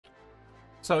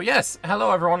So yes, hello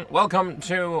everyone, welcome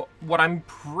to what I'm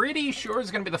pretty sure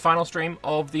is going to be the final stream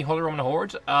of the Holy Roman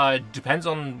Horde. Depends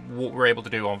on what we're able to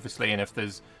do, obviously, and if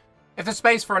there's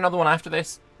space for another one after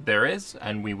this, there is,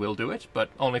 and we will do it, but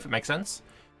only if it makes sense.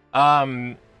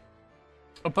 But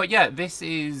yeah, this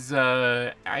is,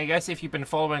 I guess if you've been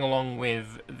following along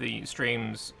with the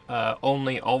streams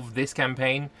only of this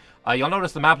campaign, you'll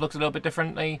notice the map looks a little bit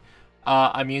differently.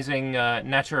 I'm using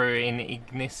Nature in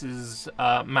Ignis's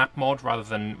map mod rather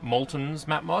than Molten's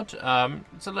map mod.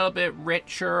 It's a little bit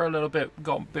richer,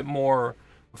 got a bit more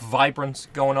vibrance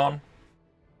going on.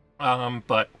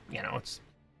 But, you know, it's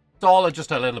all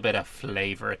just a little bit of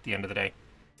flavor at the end of the day.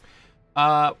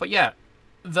 But yeah,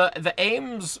 the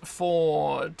aims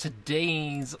for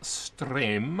today's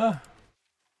stream are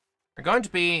going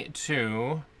to be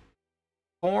to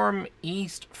form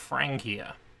East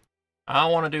Francia. I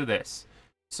want to do this.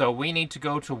 So we need to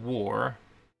go to war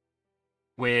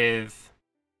with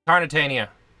Carnitania. Is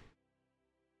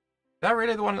that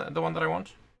really the one that I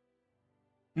want?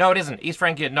 No, it isn't. East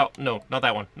Francia. No, not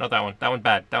that one. Not that one. That one's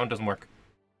bad. That one doesn't work.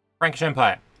 Frankish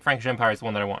Empire. Frankish Empire is the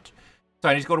one that I want. So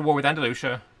I need to go to war with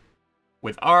Andalusia,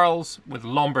 with Arles, with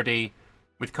Lombardy,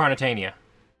 with Carnitania,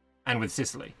 and with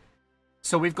Sicily.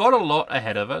 So we've got a lot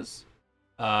ahead of us,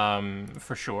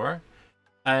 for sure.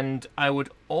 And I would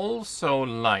also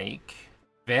like,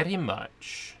 very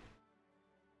much,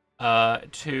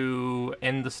 to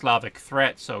end the Slavic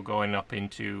threat, so going up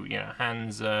into, you know,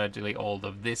 Hansa, delete all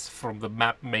of this from the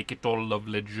map, make it all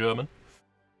lovely German.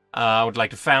 I would like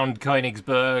to found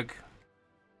Königsberg.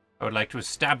 I would like to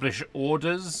establish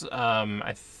orders.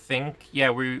 I think, yeah,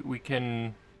 we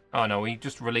can... Oh no, we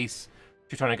just release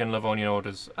Teutonic and Livonian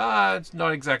orders. It's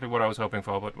not exactly what I was hoping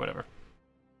for, but whatever.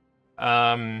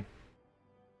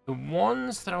 The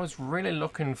ones that I was really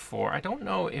looking for, I don't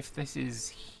know if this is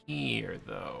here,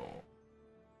 though.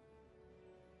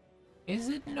 Is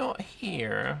it not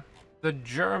here? The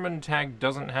German tag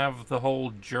doesn't have the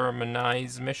whole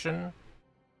Germanize mission?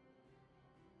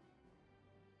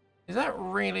 Is that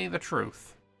really the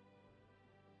truth?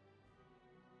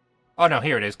 Oh no,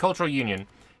 here it is. Cultural Union.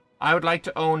 I would like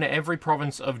to own every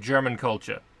province of German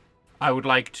culture. I would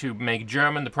like to make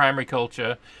German the primary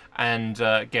culture and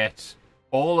get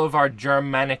all of our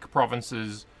Germanic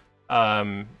provinces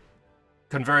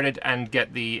converted and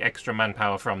get the extra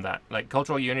manpower from that. Like,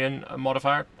 Cultural Union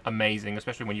modifier, amazing,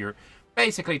 especially when you're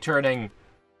basically turning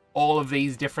all of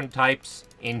these different types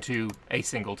into a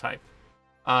single type.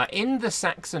 In the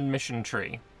Saxon mission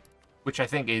tree, which I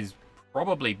think is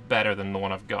probably better than the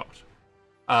one I've got,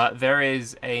 there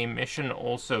is a mission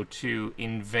also to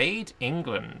invade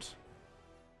England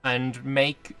and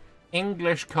make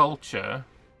English culture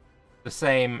the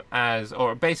same as,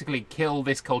 or basically kill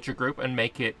this culture group and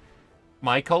make it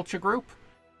my culture group.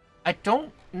 I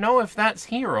don't know if that's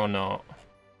here or not.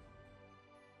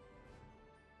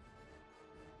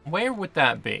 Where would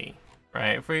that be?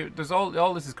 Right, if we, there's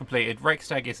all this is completed.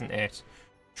 Reichstag isn't it.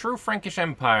 True Frankish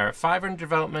Empire, 500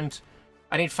 development.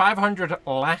 I need 500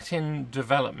 Latin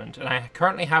development, and I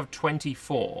currently have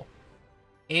 24.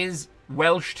 Is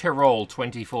Welsh Tyrol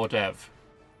 24 dev?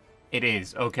 It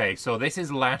is. Okay, so this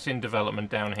is Latin development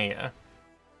down here.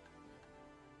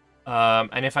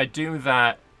 And if I do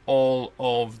that, all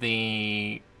of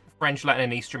the French, Latin,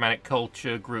 and East Germanic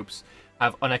culture groups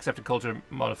have unaccepted culture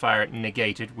modifier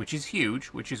negated, which is huge,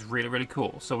 which is really, really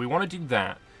cool. So we want to do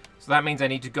that. So that means I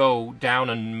need to go down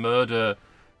and murder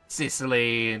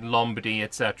Sicily, Lombardy,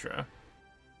 etc.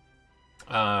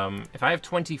 If I have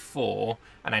 24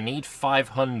 and I need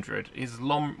 500, is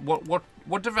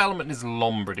what development is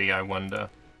Lombardy, I wonder?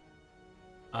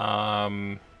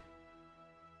 What'd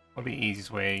be the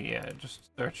easiest way? Yeah, just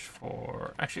search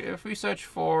for... Actually, if we search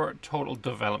for total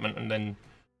development and then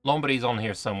Lombardy's on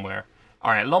here somewhere.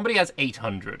 Alright, Lombardy has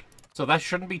 800, so that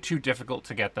shouldn't be too difficult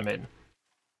to get them in.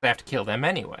 They have to kill them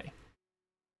anyway.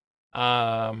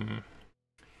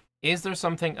 Is there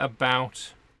something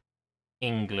about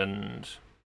England?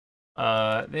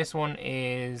 This one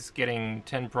is getting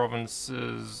 10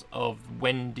 provinces of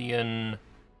Wendian,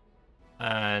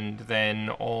 and then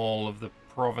all of the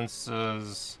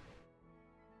provinces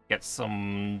get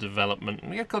some development.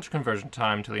 We get culture conversion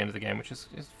time till the end of the game, which is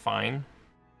fine.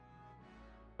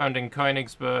 Founding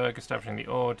Königsberg, establishing the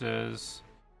orders.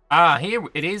 Ah, here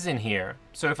it is in here.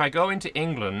 So if I go into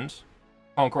England,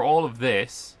 conquer all of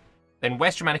this, then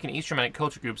West Germanic and East Germanic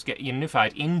culture groups get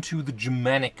unified into the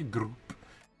Germanic group.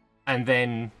 And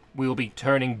then we'll be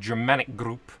turning Germanic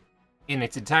group in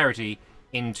its entirety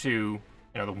into,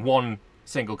 you know, the one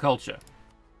single culture.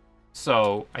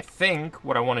 So I think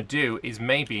what I want to do is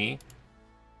maybe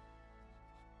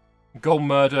go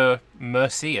murder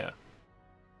Mercia.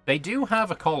 They do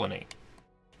have a colony.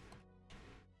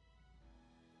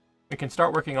 We can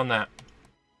start working on that.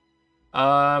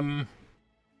 But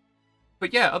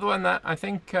yeah, other than that, I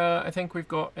think we've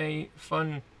got a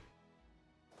fun,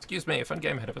 a fun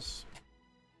game ahead of us.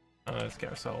 Let's get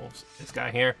ourselves this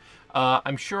guy here.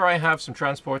 I'm sure I have some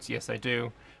transports. Yes, I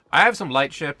do. I have some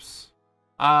light ships.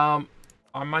 Am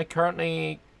I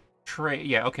currently trade?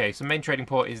 Yeah, okay. So main trading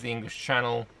port is the English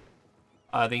Channel.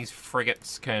 These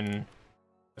frigates can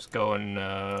just go and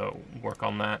work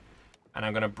on that. And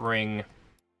I'm gonna bring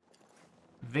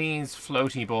these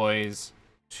floaty boys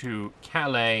to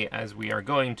Calais as we are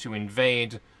going to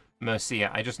invade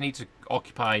Mercia. I just need to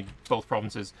occupy both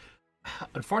provinces.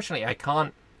 Unfortunately, I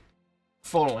can't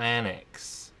full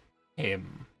annex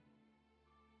him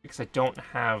because I don't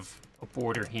have a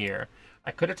border here.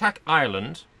 I could attack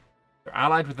Ireland. They're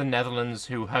allied with the Netherlands,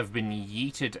 who have been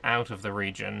yeeted out of the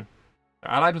region.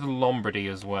 They're allied with Lombardy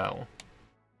as well.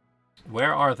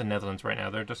 Where are the Netherlands right now?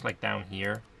 They're just like down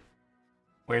here.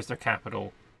 Where's their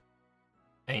capital?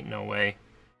 Ain't no way.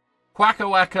 Quacka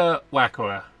wacka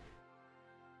wacka.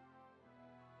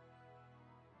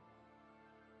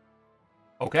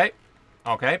 Okay.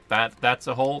 Okay, that's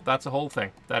a whole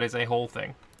thing. That is a whole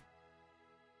thing.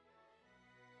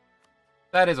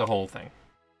 That is a whole thing.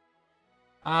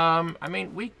 I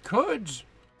mean, we could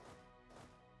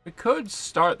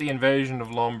start the invasion of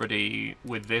Lombardy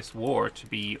with this war, to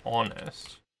be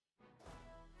honest.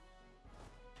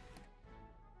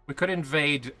 We could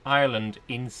invade Ireland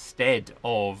instead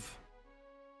of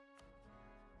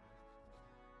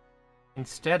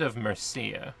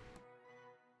Mercia.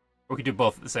 We could do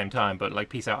both at the same time, but like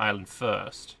peace out Ireland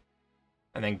first.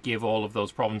 And then give all of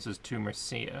those provinces to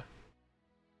Mercia.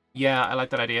 Yeah, I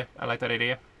like that idea. I like that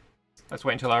idea. Let's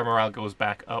wait until our morale goes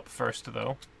back up first,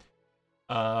 though.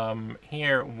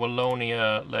 Here,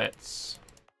 Wallonia, let's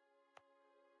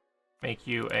make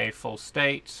you a full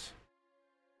state.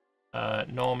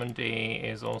 Normandy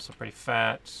is also pretty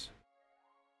fat.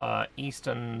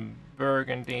 Eastern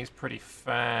Burgundy is pretty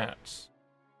fat.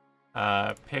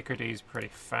 Picardy's pretty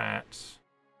fat.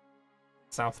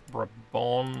 South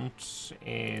Brabant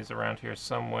is around here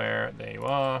somewhere. There you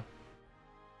are.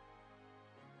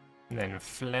 And then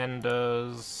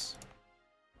Flanders.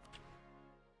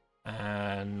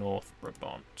 And North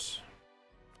Brabant.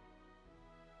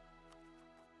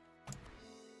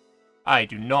 I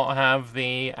do not have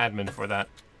the admin for that.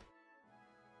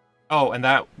 Oh, and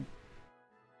that...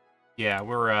 Yeah,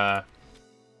 we're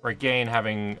again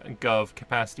having gov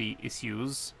capacity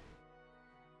issues.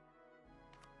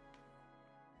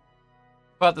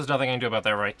 But there's nothing I can do about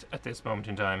that right at this moment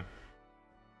in time.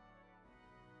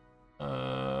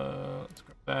 Let's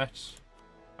grab that.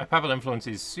 My papal influence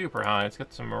is super high. Let's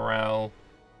get some morale.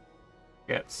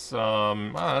 Get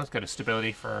some... Oh, let's get a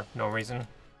stability for no reason.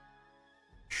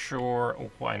 Sure,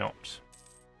 why not?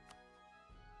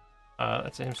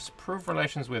 Let's improve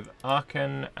relations with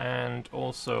Aachen and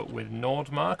also with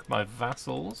Nordmark, my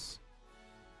vassals.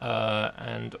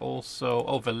 And also...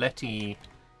 Oh, Valetti.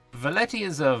 Valetti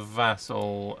is a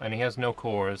vassal, and he has no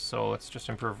cores, so let's just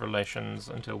improve relations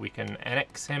until we can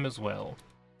annex him as well.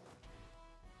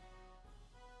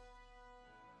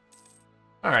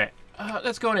 Alright,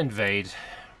 let's go and invade.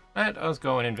 Let us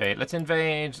go and invade. Let's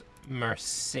invade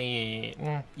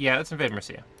Mercia. Yeah, let's invade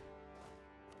Mercia.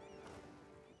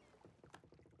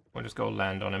 We'll just go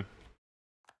land on him.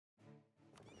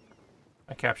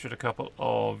 I captured a couple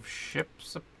of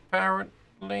ships,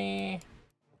 apparently.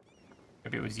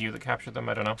 Maybe it was you that captured them,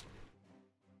 I don't know.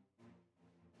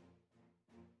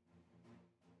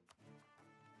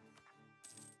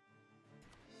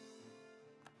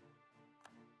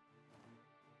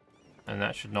 And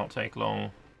that should not take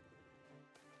long.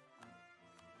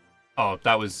 Oh,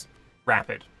 that was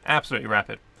rapid. Absolutely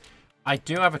rapid. I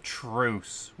do have a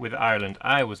truce with Ireland.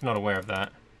 I was not aware of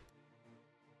that.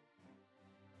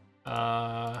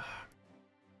 I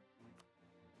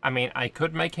mean, I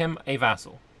could make him a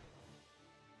vassal.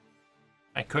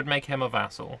 I could make him a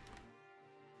vassal.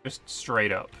 Just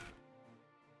straight up.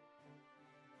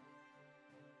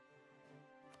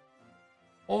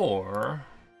 Or...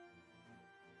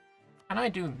 Can I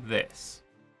do this?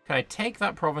 Can I take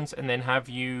that province and then have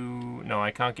you... No,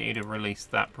 I can't get you to release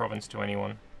that province to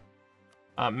anyone.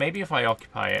 Maybe if I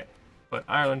occupy it. But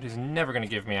Ireland is never going to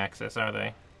give me access, are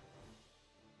they?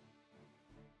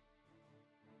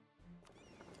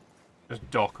 Just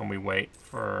dock and we wait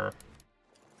for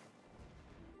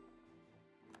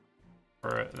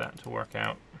that to work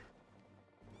out.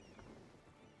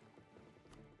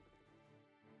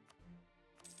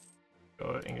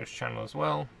 Go to English Channel as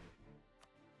well.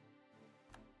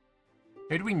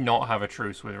 Who do we not have a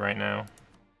truce with right now?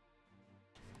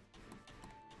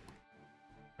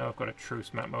 Now I've got a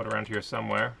truce map mode around here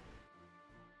somewhere.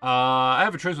 I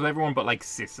have a truce with everyone but, like,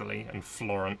 Sicily and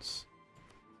Florence.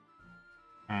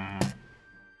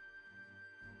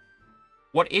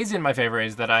 What is in my favor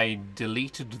is that I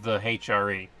deleted the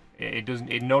HRE.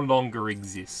 It no longer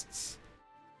exists.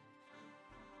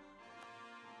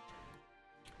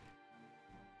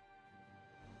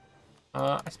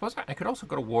 I suppose I could also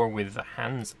go to war with the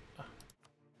Hansa.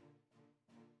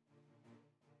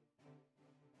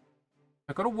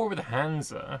 I go to war with the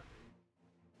Hansa.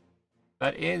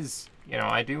 That is, you know,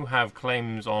 I do have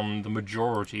claims on the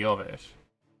majority of it.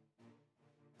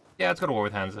 Yeah, let's go to war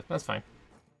with Hansa. That's fine.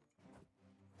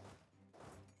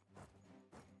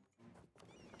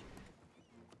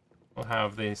 We'll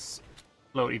have this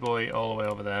floaty boy all the way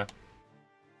over there.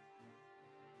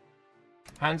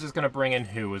 Hansa's gonna bring in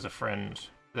who as a friend?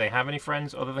 Do they have any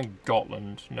friends other than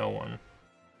Gotland? No one.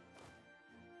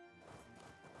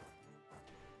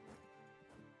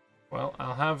 Well,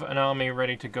 I'll have an army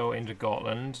ready to go into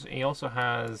Gotland. He also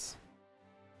has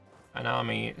an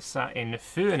army sat in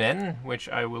Funen, which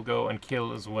I will go and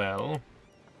kill as well.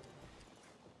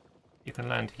 You can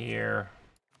land here.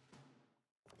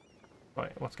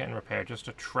 Wait, what's getting repaired? Just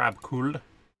a Trabkul.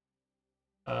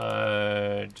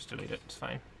 Just delete it, it's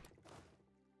fine.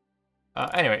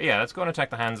 Anyway, yeah, let's go and attack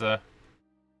the Hansa.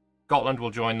 Gotland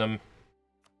will join them.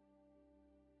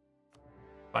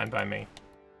 Fine by me.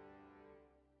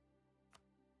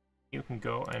 You can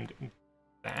go and do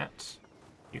that.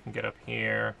 You can get up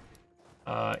here.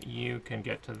 You can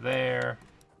get to there.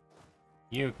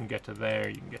 You can get to there.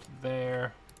 You can get to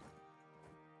there.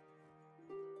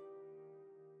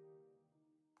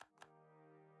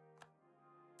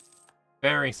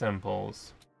 Very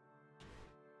simples.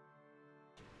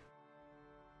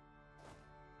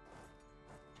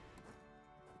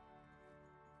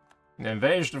 The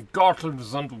invasion of Gotland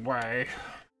is underway.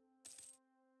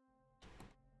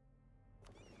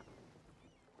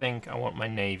 I think I want my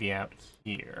navy out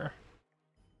here.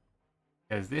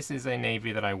 Because this is a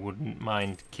navy that I wouldn't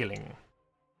mind killing.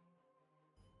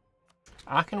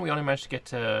 Aachen we only managed to get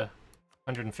to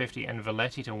 150 and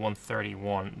Valetti to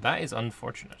 131. That is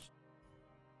unfortunate.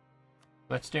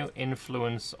 Let's do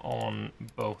influence on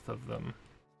both of them.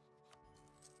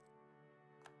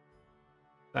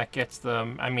 That gets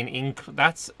them, I mean,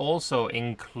 that's also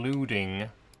including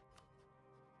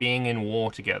being in war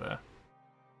together.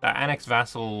 That annex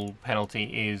vassal penalty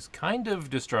is kind of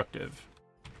destructive.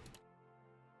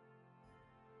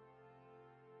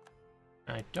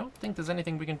 I don't think there's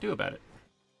anything we can do about it.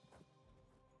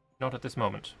 Not at this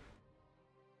moment.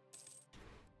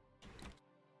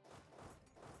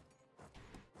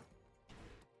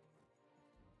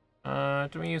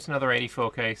 Do we use another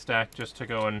 84k stack just to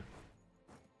go and...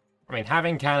 I mean,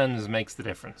 having cannons makes the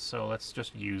difference, so let's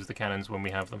just use the cannons when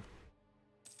we have them.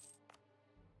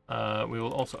 We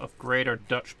will also upgrade our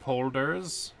Dutch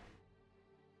polders.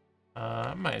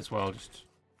 Might as well just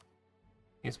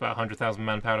use about 100,000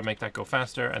 manpower to make that go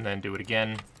faster, and then do it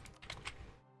again.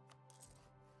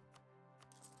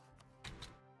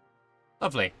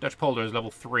 Lovely. Dutch polders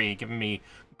level 3, giving me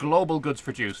global goods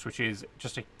produced, which is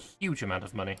just a huge amount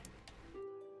of money.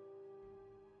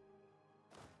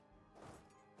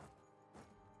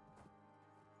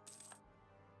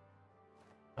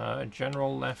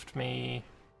 General left me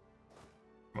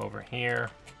from over here.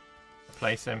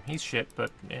 Replace him. He's shit,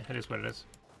 but yeah, it is what it is.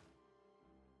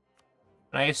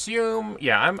 And I assume,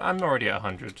 yeah, I'm already at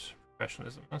 100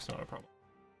 professionalism. That's not a problem.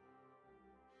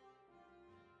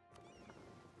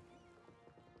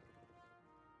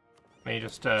 Let me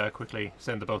just quickly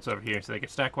send the boats over here so they get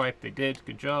stack wiped. They did.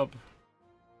 Good job.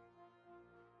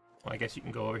 Well, I guess you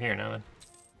can go over here now then.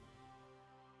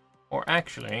 Or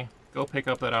actually, go pick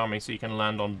up that army so you can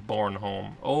land on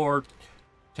Bornholm. Or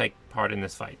take part in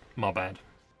this fight. My bad.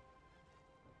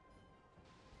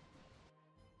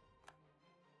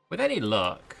 With any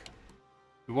luck,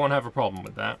 we won't have a problem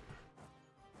with that.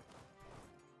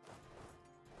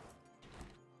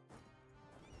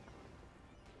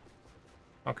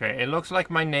 Okay, it looks like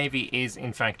my navy is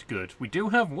in fact good. We do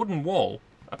have wooden wall,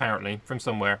 apparently, from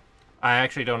somewhere. I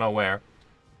actually don't know where.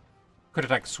 Could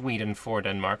attack Sweden for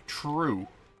Denmark. True.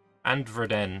 And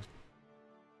Verdun.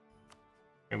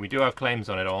 And we do have claims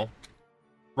on it all.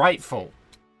 Rightful.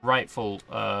 Rightful,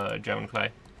 German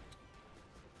clay.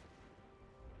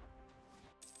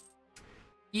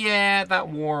 Yeah, that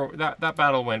war, that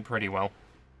battle went pretty well.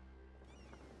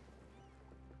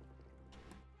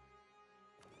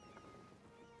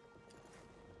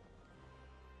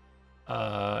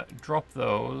 Drop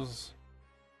those.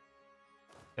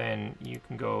 Then you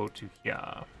can go to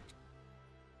here.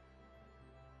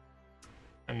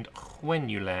 And when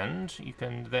you land, you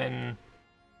can then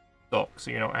dock, so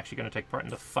you're not actually going to take part in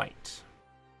the fight.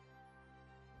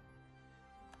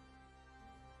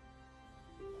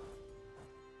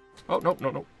 Oh, no,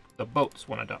 no, no. The boats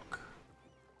want to dock.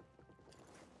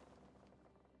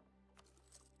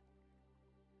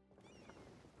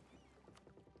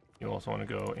 You also want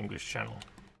to go English Channel.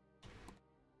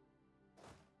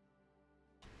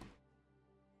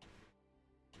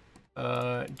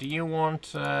 Do you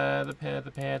want the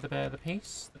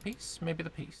piece? The piece? Maybe the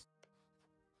piece.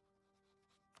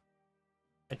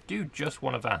 I do just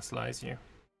want to vassalize you.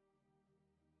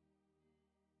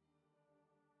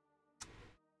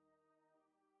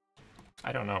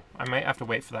 I don't know. I might have to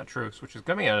wait for that truce, which is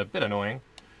going to be a bit annoying.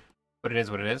 But it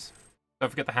is what it is. Don't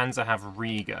forget the Hansa have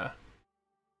Riga.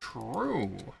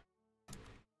 True.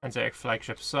 Hanseatic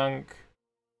flagship sunk.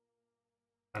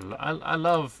 I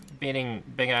love beating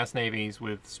big-ass navies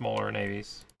with smaller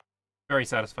navies. Very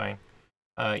satisfying.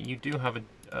 You do have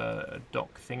a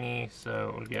dock thingy,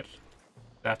 so we'll get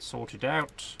that sorted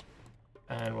out.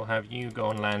 And we'll have you go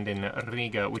and land in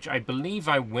Riga, which I believe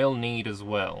I will need as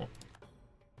well.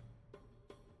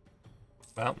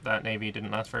 Well, that navy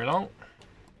didn't last very long.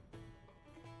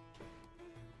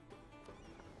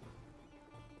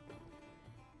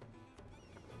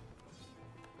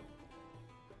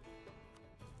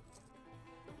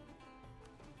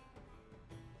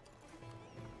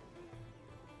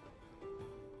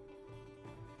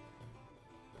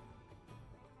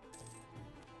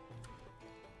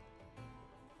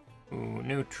 Ooh,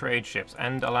 new trade ships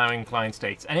and allowing client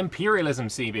states. And Imperialism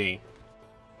CB.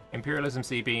 Imperialism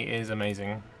CB is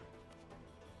amazing.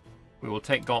 We will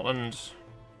take Gotland.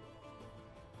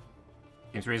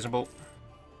 Seems reasonable.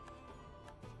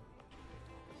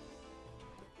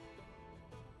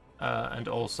 And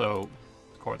also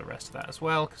core the rest of that as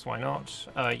well, because why not?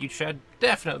 You should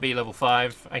definitely be level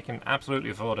 5. I can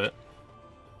absolutely afford it.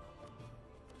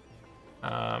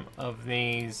 Of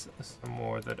these, some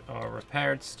more that are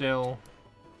repaired still.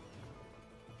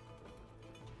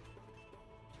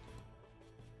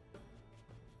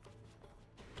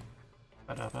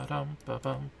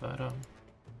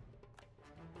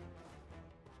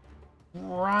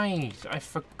 Right, I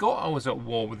forgot I was at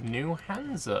war with New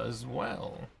Hansa as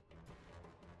well.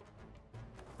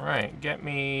 Right, get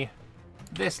me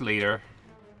this leader.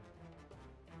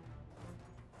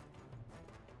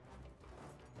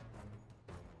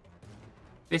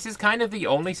 This is kind of the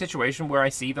only situation where I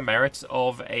see the merits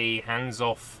of a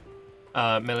hands-off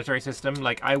military system.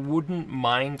 Like, I wouldn't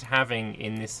mind having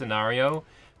in this scenario,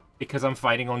 because I'm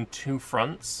fighting on 2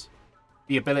 fronts,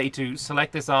 the ability to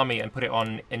select this army and put it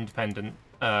on independent,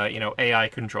 you know, AI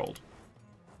controlled.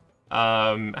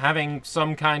 Having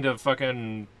some kind of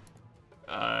fucking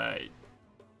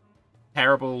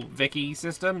terrible Vicky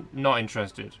system, not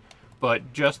interested.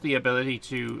 But just the ability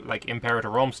to, like, Imperator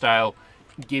Rome style,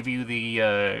 give you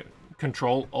the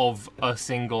control of a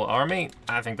single army,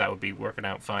 I think that would be working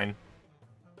out fine.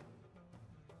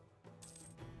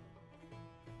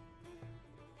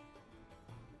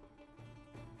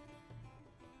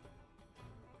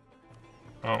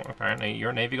 Oh, apparently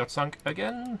your navy got sunk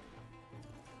again.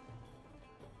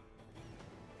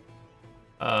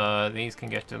 These can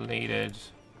get deleted.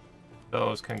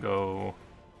 Those can go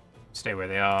stay where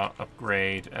they are,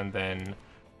 upgrade, and then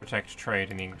protect trade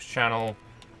in the English Channel.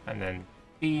 And then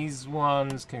these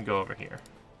ones can go over here.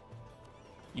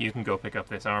 You can go pick up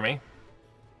this army.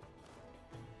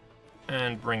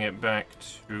 And bring it back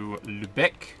to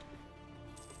Lübeck.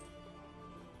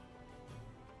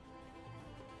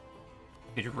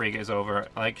 Riga is over.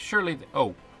 Like, surely...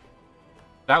 Oh.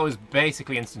 That was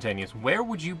basically instantaneous. Where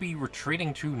would you be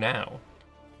retreating to now?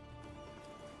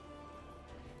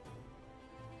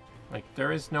 Like,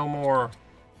 there is no more...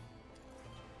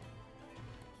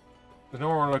 There's no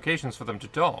more locations for them to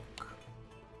dock.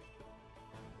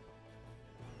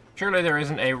 Surely there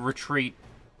isn't a retreat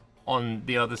on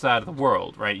the other side of the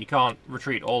world, right? You can't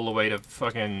retreat all the way to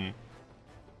fucking...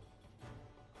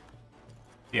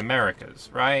 the Americas,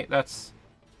 right? That's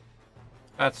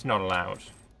not allowed.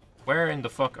 Where in the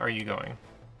fuck are you going?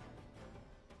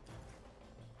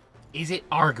 Is it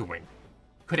Arguin?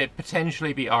 Could it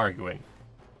potentially be Arguin?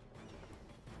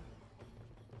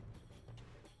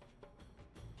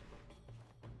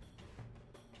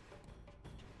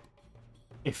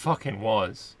 It fucking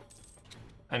was.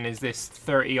 And is this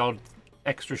 30-odd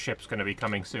extra ships going to be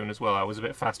coming soon as well? I was a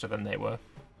bit faster than they were.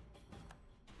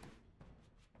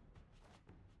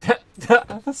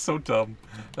 That's so dumb.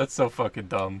 That's so fucking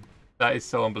dumb. That is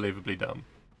so unbelievably dumb.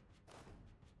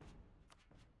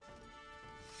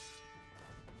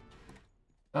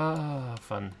 Ah,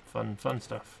 fun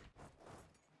stuff.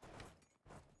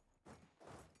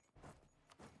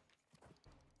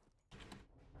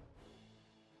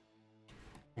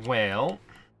 Well,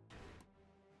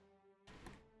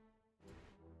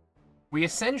 we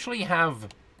essentially have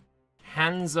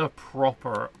Hansa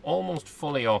proper almost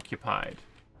fully occupied.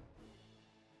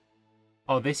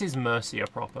 Oh, this is Mercia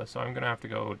proper, so I'm gonna have to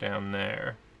go down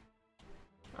there.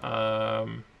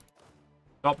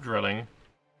 Stop drilling.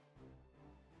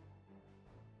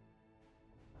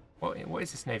 What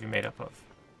is this navy made up of?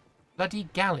 Bloody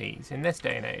galleys in this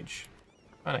day and age.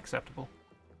 Unacceptable.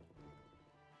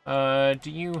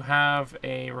 Do you have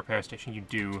a repair station? You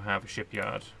do have a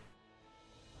shipyard.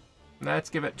 Let's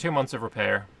give it 2 months of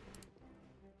repair.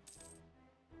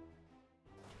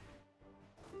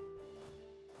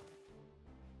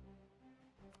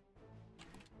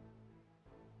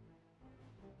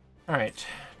 Alright,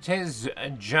 'tis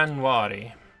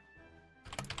January.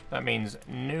 That means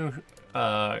new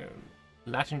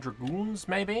Latin Dragoons,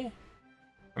 maybe?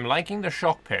 I'm liking the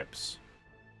shock pips.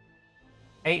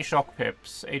 8 shock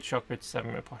pips, 8 shock pips,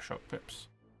 7 shock pips.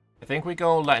 I think we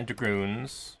go Latin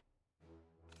Dragoons.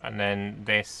 And then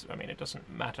this, I mean, it doesn't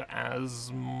matter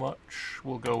as much.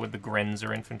 We'll go with the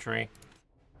Grenzer infantry.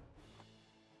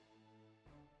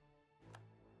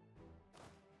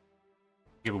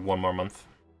 Give it 1 more month.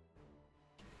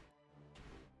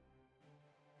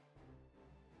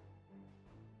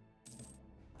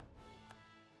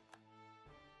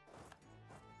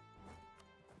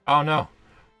 Oh no!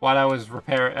 While I was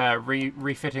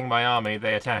refitting my army,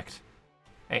 they attacked.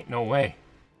 Ain't no way.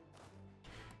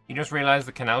 You just realized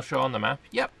the canal show on the map?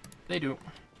 Yep, they do.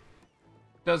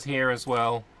 It does here as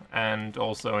well, and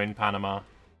also in Panama.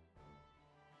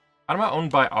 Panama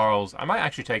owned by Arles. I might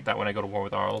actually take that when I go to war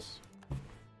with Arles.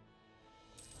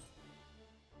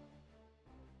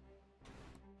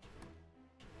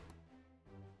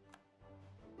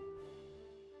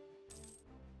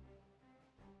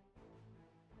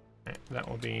 That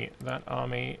will be that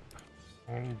army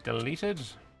deleted.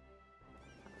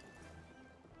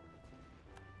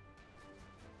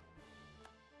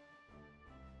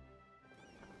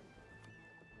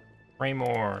 3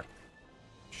 more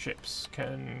ships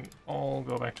can all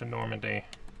go back to Normandy.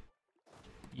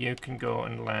 You can go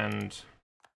and land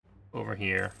over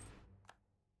here.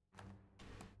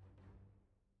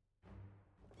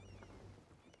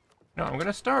 No, I'm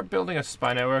gonna start building a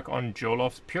spy network on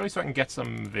Jolofs purely so I can get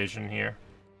some vision here.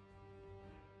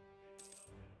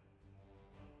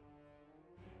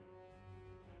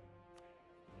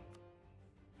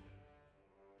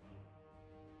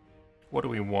 What do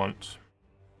we want?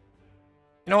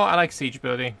 You know what? I like siege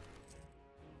building.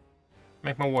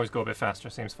 Make my wars go a bit faster,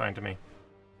 seems fine to me.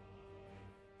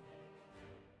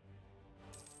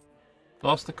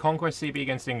 Lost the Conquest CB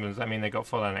against England, does that mean they got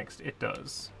full annexed? It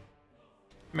does.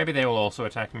 Maybe they will also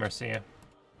attack Mercia.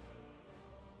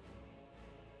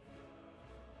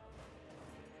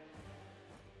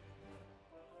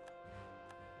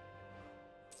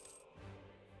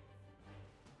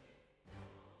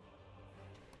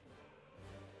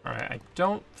 Alright, I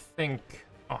don't think...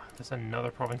 Oh, there's another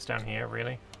province down here,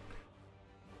 really?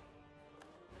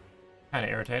 Kinda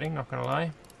irritating, not gonna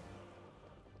lie.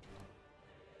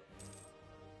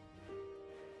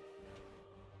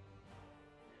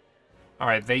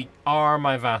 Alright, they are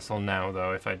my vassal now,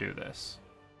 though, if I do this.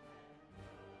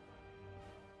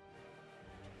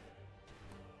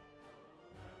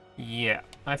 Yeah,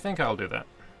 I think I'll do that.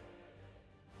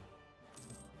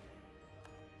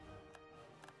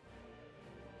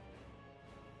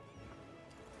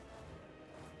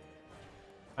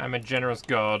 I'm a generous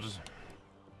god.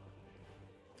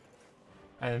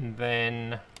 And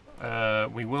then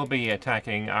we will be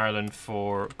attacking Ireland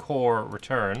for core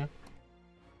return.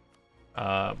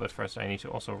 But first I need to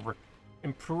also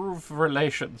improve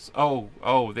relations.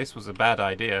 Oh, this was a bad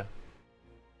idea.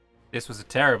 This was a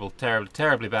terribly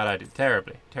bad idea.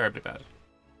 Terribly bad.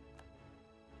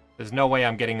 There's no way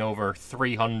I'm getting over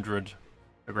 300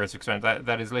 aggressive expense.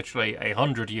 That is literally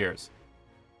 100 years.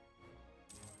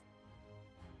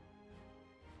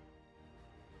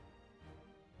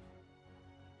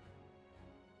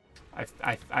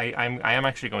 I am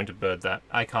actually going to bird that.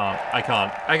 I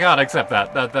can't accept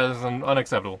that. That is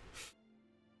unacceptable.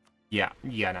 Yeah,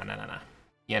 no.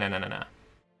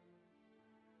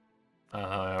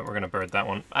 We're gonna bird that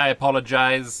one. I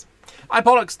apologize.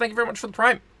 Pollux, thank you very much for the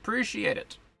prime. Appreciate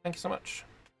it. Thank you so much.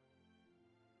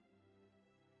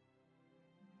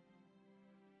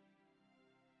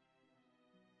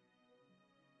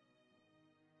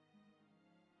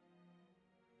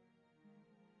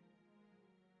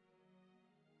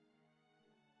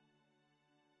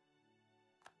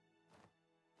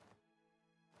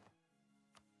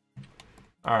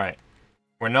 Alright.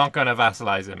 We're not going to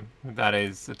vassalize him. That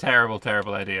is a terrible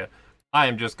idea. I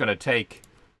am just going to take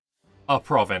a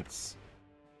province.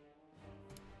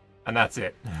 And that's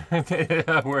it.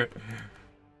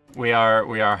 we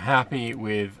are happy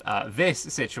with this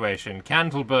situation.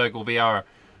 Cantelberg will be our,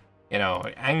 you know,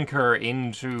 anchor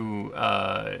into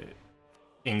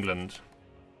England.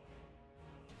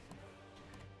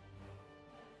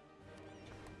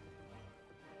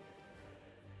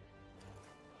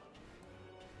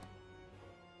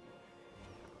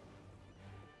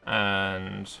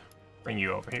 And bring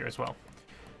you over here as well.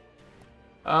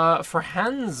 For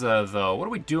Hansa, though, what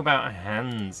do we do about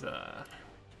Hansa?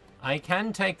 I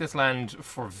can take this land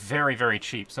for very, very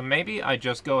cheap, so maybe I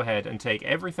just go ahead and take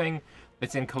everything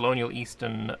that's in colonial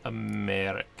Eastern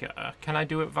America. Can I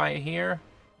do it via here?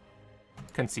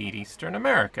 Concede Eastern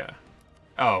America.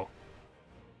 Oh.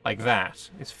 Like that.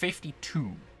 It's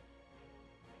 52.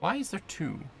 Why is there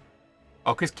 2?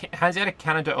 Oh, because Hanseatic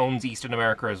Canada owns Eastern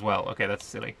America as well. Okay, that's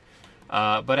silly.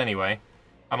 But anyway,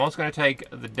 I'm also going to take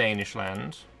the Danish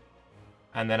land.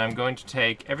 And then I'm going to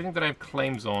take everything that I have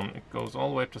claims on. It goes all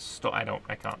the way up to I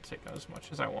can't take as much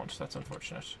as I want. That's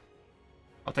unfortunate.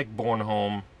 I'll take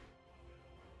Bornholm.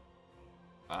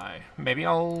 Maybe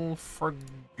I'll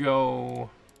forgo...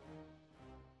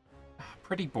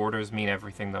 Pretty borders mean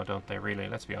everything, though, don't they, really?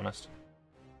 Let's be honest.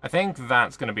 I think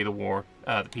that's going to be the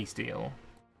peace deal.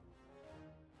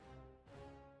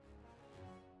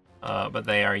 But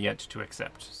they are yet to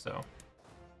accept, so...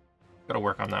 Gotta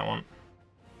work on that one.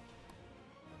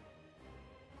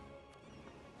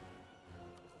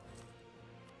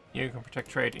 You can protect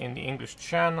trade in the English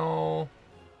Channel.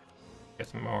 Get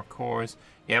some more cores.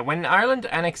 Yeah, when Ireland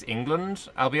annex England,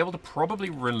 I'll be able to probably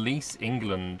release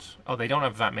England. Oh, they don't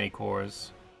have that many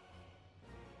cores.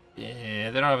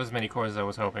 Yeah, they don't have as many cores as I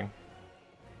was hoping.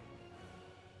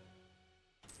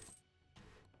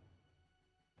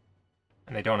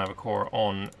 And they don't have a core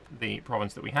on the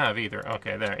province that we have either.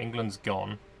 Okay, there, England's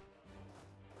gone.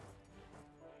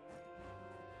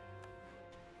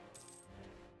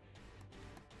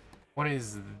 What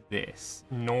is this?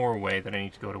 Norway that I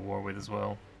need to go to war with as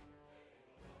well.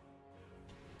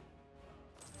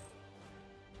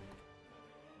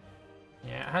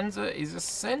 Yeah, Hansa is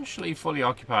essentially fully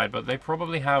occupied, but they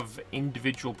probably have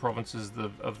individual provinces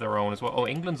of their own as well. Oh,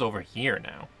 England's over here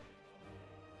now.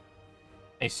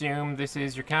 I assume this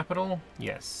is your capital?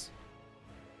 Yes.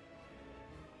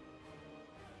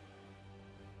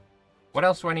 What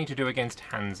else do I need to do against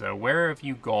Hansa? Where have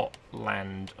you got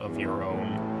land of your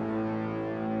own?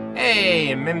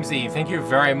 Hey, Mimsy, thank you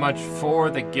very much for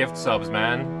the gift subs,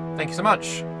 man. Thank you so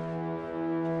much.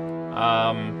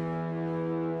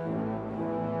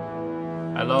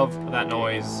 I love that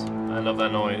noise. I love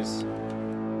that noise.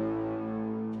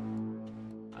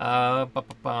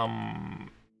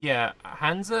 Yeah,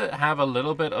 Hansa have a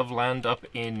little bit of land up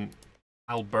in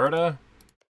Alberta.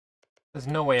 There's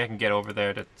no way I can get over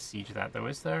there to siege that, though,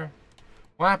 is there?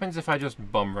 What happens if I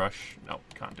just bum rush? No,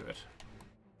 can't do it.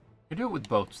 You do it with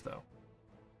boats, though.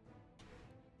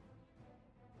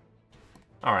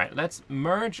 Alright, let's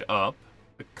merge up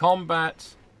the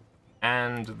combat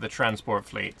and the transport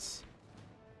fleets.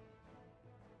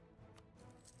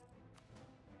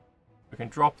 We can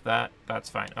drop that. That's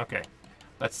fine. Okay.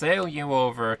 Let's sail you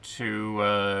over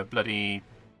to bloody,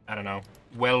 I don't know,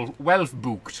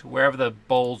 Welfbucht, wherever the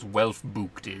balls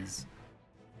Welfbucht is.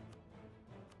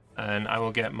 And I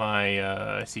will get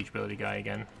my siege ability guy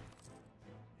again.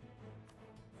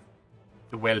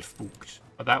 The Welfbucht.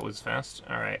 Oh, that was fast.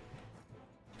 Alright.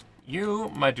 You,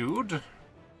 my dude,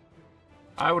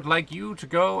 I would like you to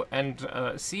go and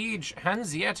siege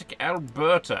Hanseatic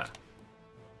Alberta.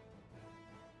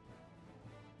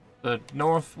 The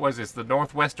what is this? The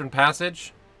Northwestern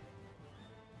Passage?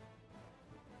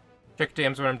 Check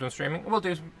DMs when I'm done streaming. Will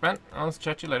do, man. I'll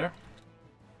chat you later.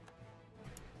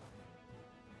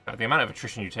 God, the amount of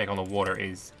attrition you take on the water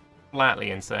is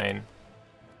flatly insane.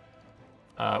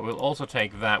 We'll also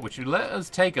take that, which will let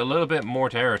us take a little bit more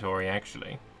territory,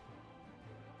 actually.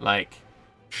 Like,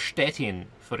 Stettin,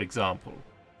 for example.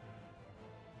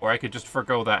 Or I could just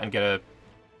forgo that and get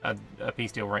a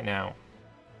peace deal right now.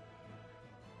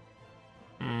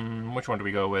 Which one do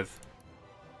we go with?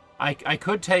 I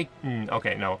could take...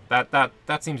 okay, no. That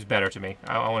seems better to me.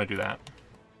 I want to do that.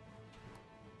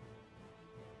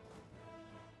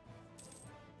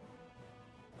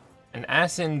 And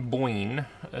Asin-Boyne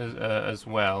as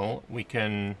well. We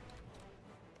can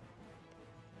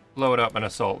blow it up and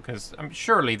assault, because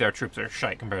surely their troops are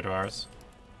shite compared to ours.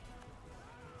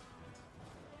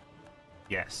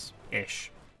 Yes,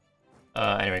 ish.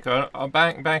 Anyway, go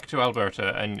back to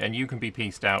Alberta, and you can be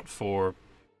pieced out for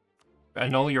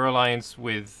annul your alliance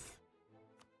with...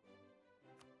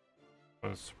 I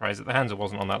was surprised that the Hansa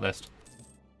wasn't on that list.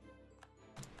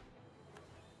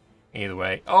 Either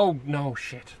way. Oh, no,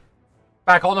 shit.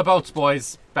 Back on the boats,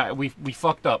 boys. We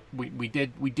fucked up. We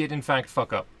did in fact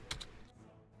fuck up.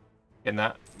 Getting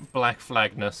that black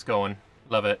flagness going.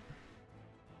 Love it.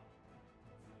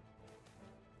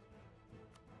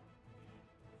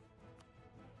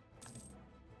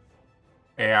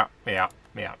 Yeah.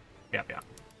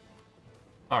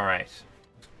 Alright.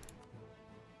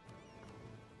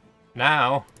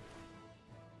 Now,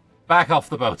 back off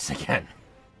the boats again.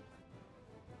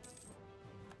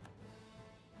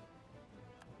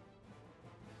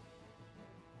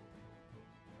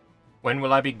 When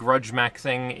will I be grudge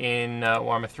maxing in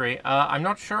Warhammer 3? I'm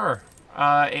not sure.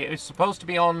 It was supposed to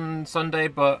be on Sunday,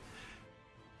 but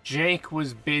Jake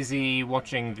was busy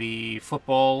watching the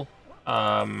football.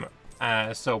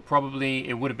 So probably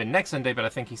it would have been next Sunday, but I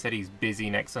think he said he's busy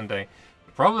next Sunday.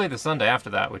 Probably the Sunday after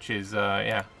that, which is,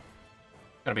 yeah,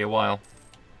 gonna be a while.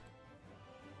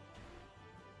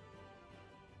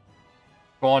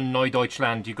 Go on,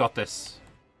 Neudeutschland, you got this.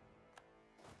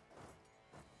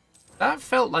 That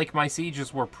felt like my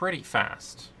sieges were pretty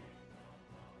fast.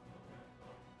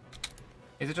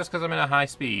 Is it just because I'm in a high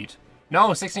speed?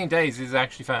 No, 16 days is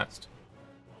actually fast.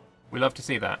 We love to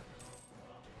see that.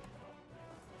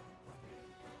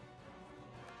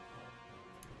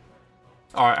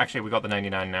 Oh, actually, we got the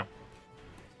 99 now.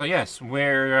 So yes,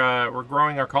 we're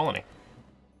growing our colony.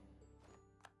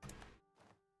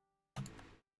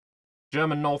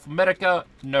 German North America,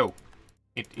 no.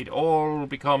 It all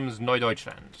becomes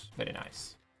Neudeutschland. Very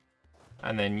nice.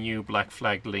 And then you, Black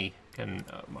Flag Lee, can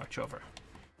march over.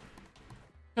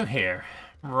 So here.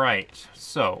 Right.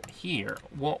 So, here,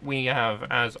 what we have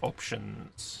as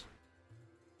options.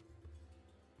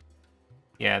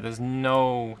 Yeah, there's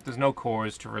no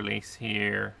cores to release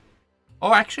here.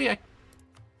 Oh, actually,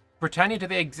 Britannia, do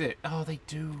they exist? Oh, they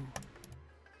do.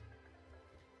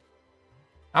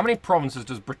 How many provinces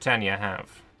does Britannia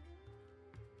have?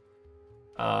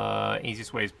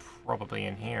 Easiest way is probably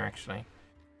in here, actually.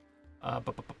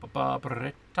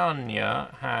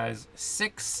 Britannia has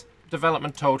 6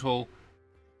 development total.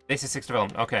 This is 6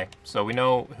 development. Okay, so we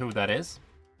know who that is.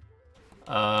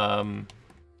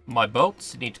 My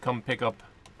boats need to come pick up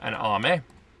an army.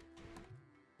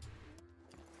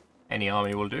 Any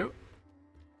army will do.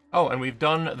 Oh, and we've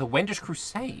done the Wendish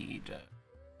Crusade.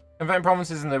 Converting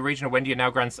provinces in the region of Wendia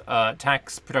now grants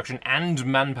tax, production, and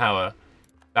manpower.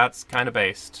 That's kind of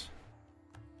based.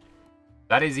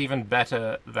 That is even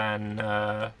better than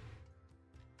the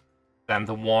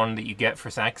one that you get for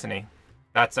Saxony.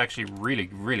 That's actually really,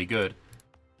 really good.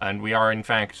 And we are, in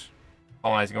fact,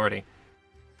 colonizing already.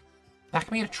 That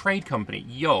can be a trade company.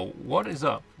 Yo, what is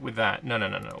up with that? No.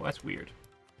 That's weird.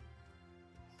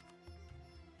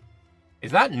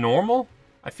 Is that normal?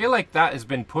 I feel like that has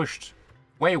been pushed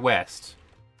way west.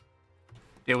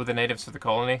 Deal with the natives of the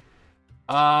colony.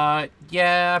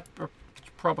 Yeah,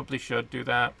 probably should do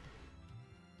that.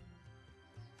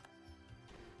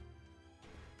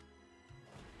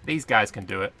 These guys can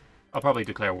do it. I'll probably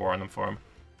declare war on them for them.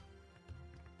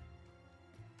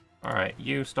 Alright,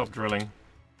 you stop drilling.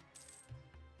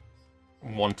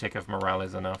 1 tick of morale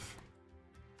is enough.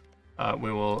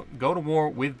 We will go to war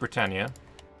with Britannia.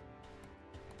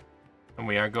 And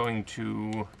we are going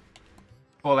to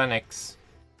full annex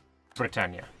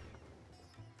Britannia.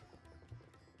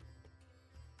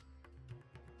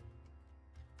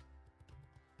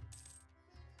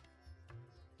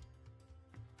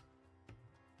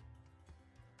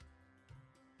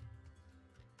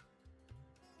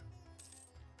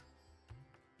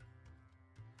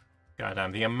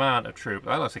 Goddamn, the amount of troops.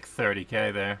 That looks like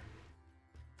 30k there.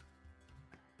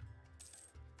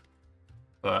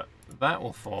 But that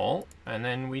will fall, and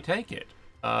then we take it.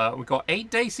 We got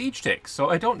 8-day siege ticks, so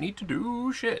I don't need to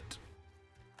do shit.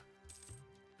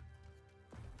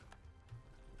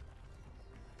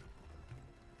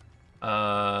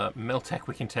 Miltech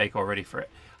we can take already for it.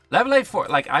 Level 8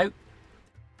 fort, like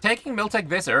taking Miltech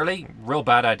this early, real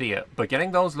bad idea. But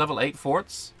getting those level 8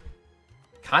 forts,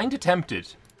 kinda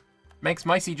tempted. Makes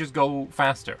my sieges go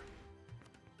faster.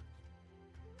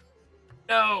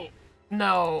 No.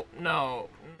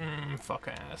 Fuck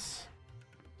ass.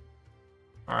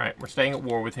 Alright, we're staying at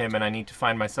war with him, and I need to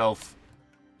find myself...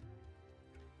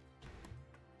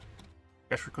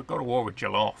 Guess we could go to war with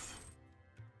Jaloff.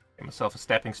 Get myself a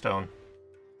stepping stone.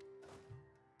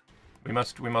 We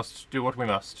must do what we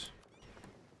must.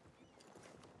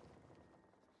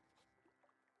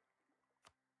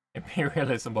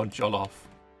 Imperialism on Joloff.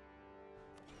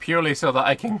 Purely so that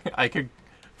I can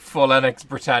full annex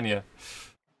Britannia.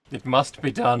 It must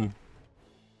be done.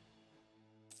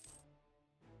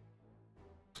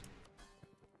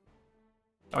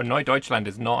 Oh, Neudeutschland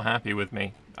is not happy with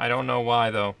me. I don't know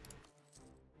why, though.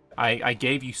 I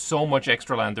gave you so much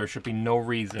extra land, there should be no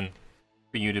reason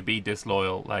for you to be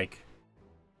disloyal. Like,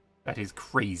 that is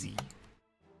crazy.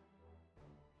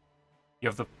 You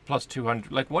have the plus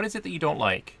 200. Like, what is it that you don't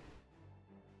like?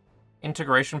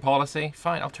 Integration policy?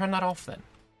 Fine, I'll turn that off then.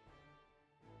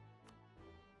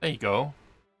 There you go.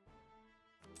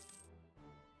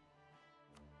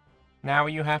 Now are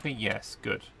you happy? Yes,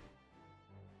 good.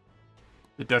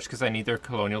 The Dutch, because I need their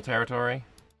colonial territory.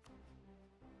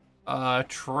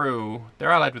 True.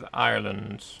 They're allied with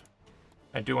Ireland.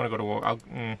 I do want to go to war.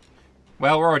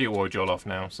 Well, we're already at war with Jolof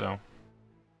now, so...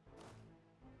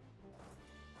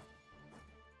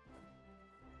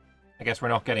 I guess we're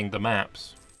not getting the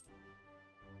maps.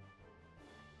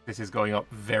 This is going up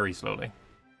very slowly.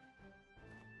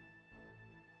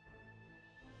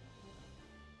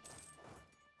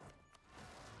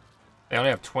 They only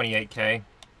have 28k.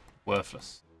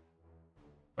 Worthless.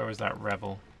 Where was that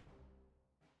rebel?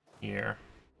 Here.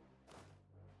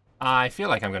 I feel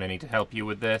like I'm going to need to help you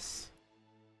with this.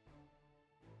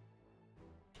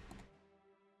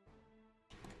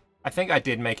 I think I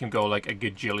did make him go like a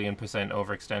gajillion%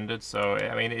 overextended, so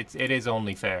I mean it is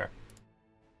only fair.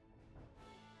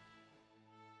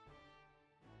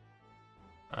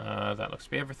 That looks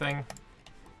to be everything.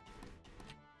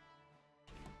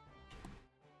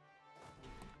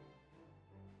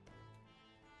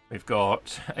 We've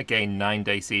got, again,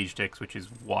 9-day siege ticks, which is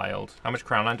wild. How much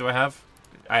crown land do I have?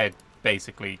 I had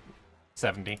basically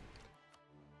 70.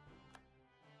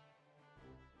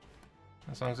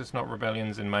 As long as it's not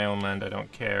rebellions in my own land, I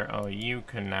don't care. Oh, you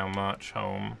can now march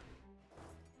home.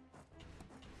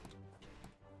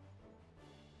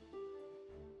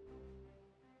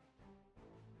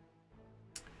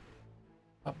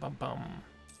 Bum bum bum.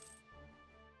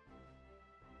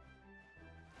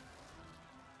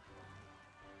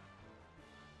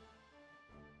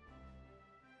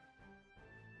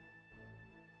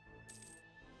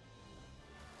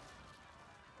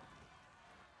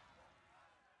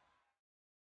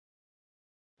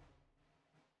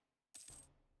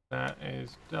 That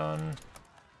is done.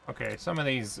 Okay, some of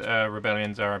these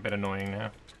rebellions are a bit annoying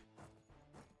now.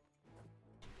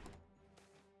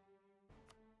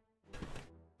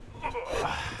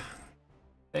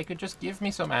 They could just give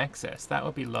me some access. That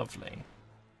would be lovely.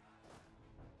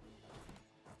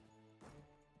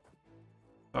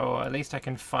 Oh, at least I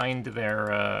can find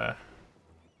their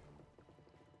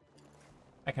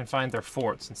I can find their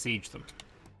forts and siege them.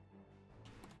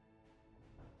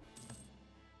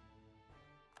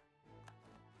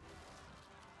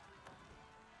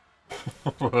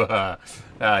 Yeah,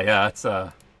 that's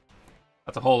a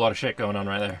whole lot of shit going on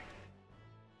right there.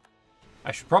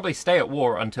 I should probably stay at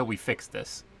war until we fix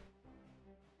this.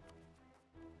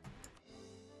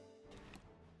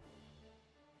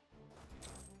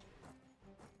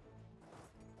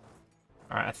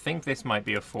 Alright, I think this might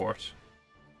be a fort.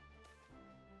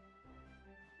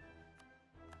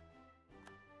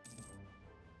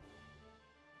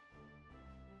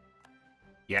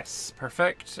 Yes,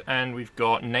 perfect. And we've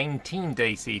got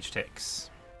 19-day siege ticks.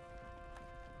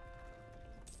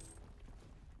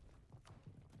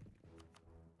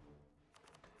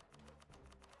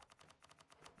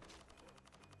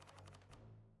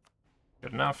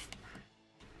 Good enough.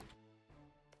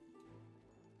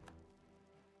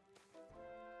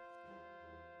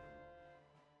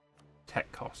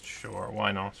 Tech cost, sure,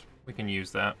 why not? We can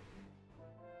use that.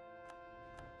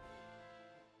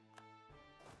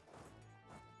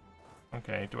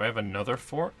 Okay, do I have another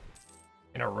fort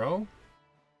in a row?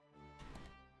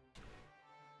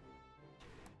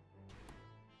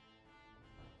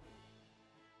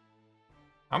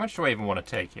 How much do I even want to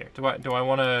take here? Do I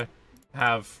want to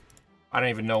have... I don't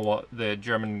even know what the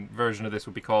German version of this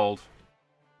would be called.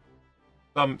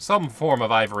 Some form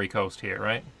of Ivory Coast here,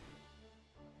 right?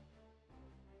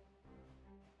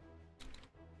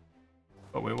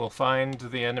 But we will find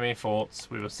the enemy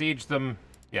forts. We will siege them.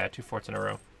 Yeah, 2 forts in a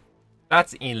row.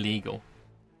 That's illegal.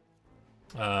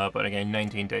 But again,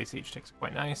 19-day siege ticks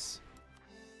quite nice.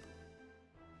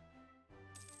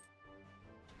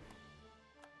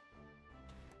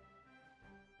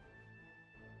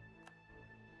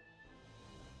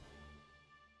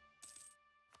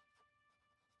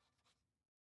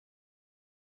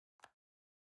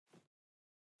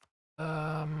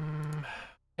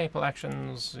 Papal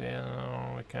actions, you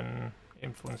know, we can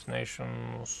influence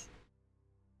nations.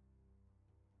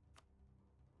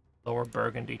 Lower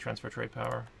Burgundy, transfer trade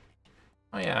power.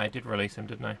 Oh yeah, I did release him,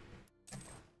 didn't I?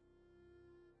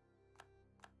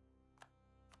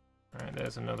 Alright,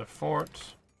 there's another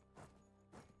fort.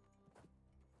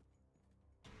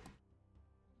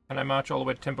 Can I march all the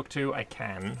way to Timbuktu? I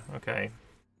can. Okay.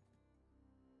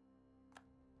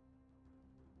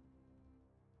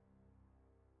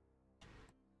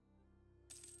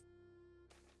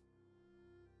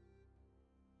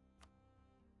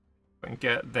 And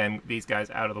get these guys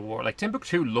out of the war. Like,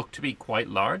 Timbuktu look to be quite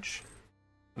large.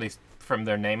 At least from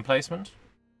their name placement.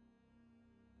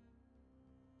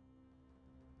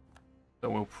 So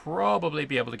we'll probably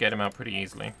be able to get him out pretty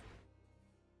easily.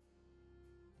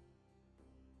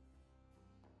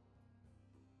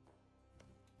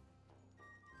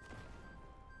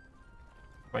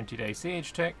 "20-day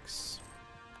siege ticks."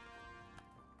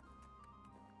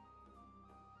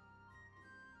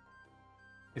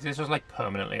 Is this just like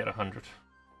permanently at 100?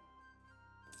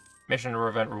 Mission or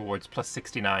event rewards plus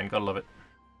 69. Gotta love it.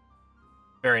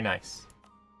 Very nice.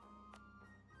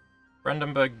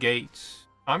 Brandenburg Gate.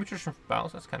 Arbitration for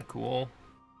battles. That's kind of cool.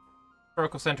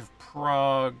 Historical Center of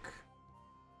Prague.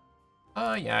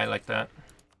 Oh, yeah, I like that.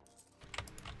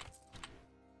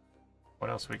 What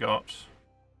else we got?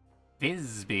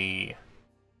 Visby.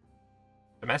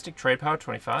 Domestic trade power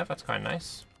 25. That's kind of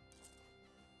nice.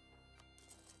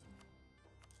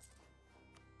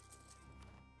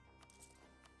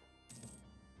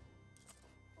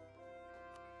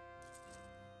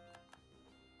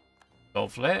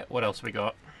 Lovely. What else we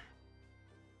got?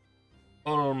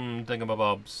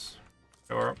 Dingamabobs.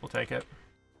 Sure, we'll take it.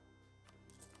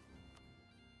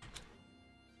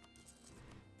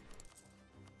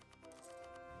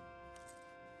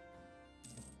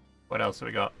 What else have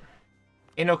we got?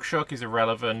 Inukshuk is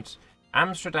irrelevant.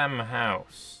 Amsterdam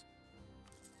House.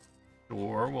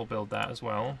 Sure, we'll build that as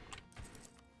well.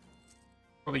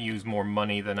 Probably use more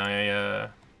money than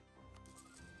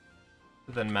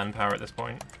than manpower at this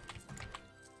point.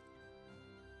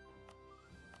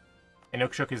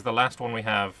 Inukshuk is the last one we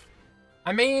have.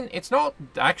 I mean, it's not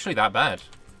actually that bad.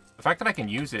 The fact that I can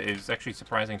use it is actually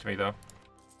surprising to me, though.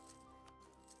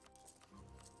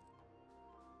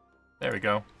 There we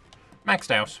go.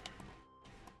 Maxed out.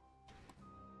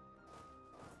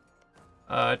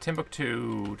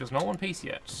 Timbuktu does not want peace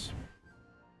yet.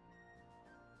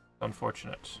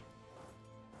 Unfortunate.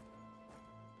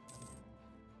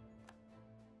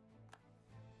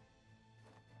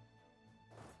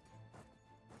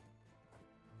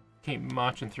 Keep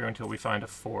marching through until we find a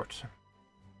fort.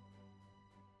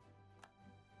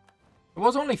 It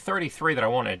was only 33 that I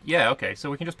wanted. Yeah, okay,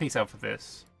 so we can just peace out for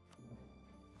this.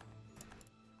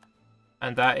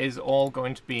 And that is all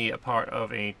going to be a part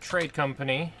of a trade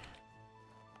company.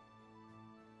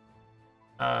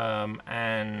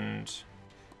 And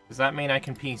does that mean I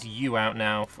can piece you out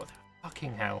now? For the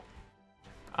fucking hell.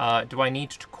 Do I need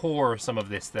to core some of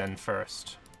this then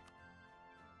first?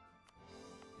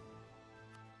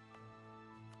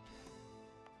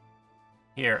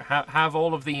 Here, have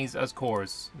all of these as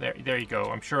cores. There you go.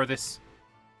 I'm sure this...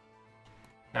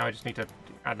 Now I just need to,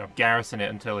 I don't know, garrison it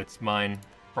until it's mine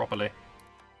properly.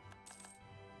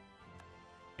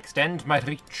 Extend my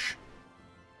reach.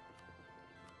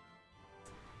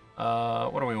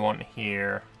 What do we want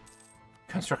here?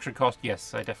 Construction cost,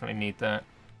 yes, I definitely need that.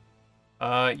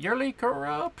 Yearly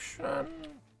corruption.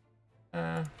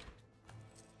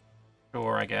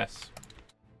 Sure, I guess.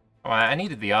 Oh, I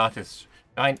needed the artist.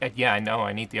 Yeah, I know,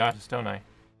 I need the artist, don't I?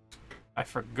 I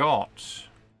forgot.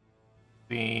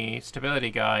 The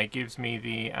stability guy gives me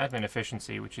the admin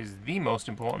efficiency, which is the most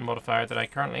important modifier that I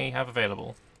currently have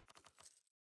available.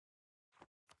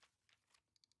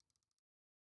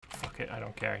 Fuck it, I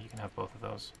don't care. You can have both of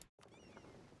those.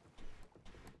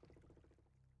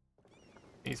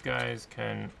 These guys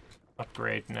can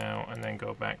upgrade now and then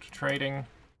go back to trading.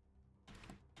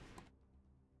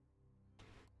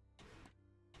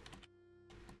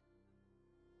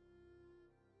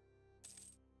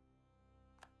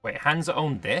 Wait, Hansa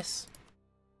owned this?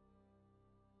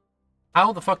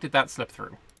 How the fuck did that slip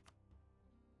through?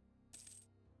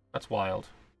 That's wild.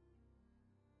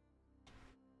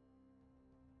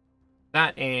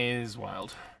 That is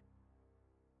wild.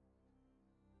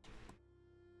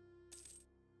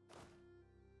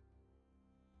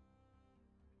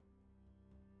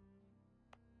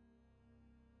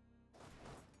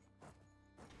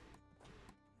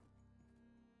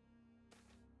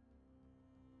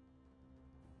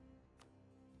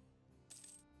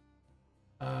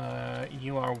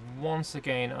 You are once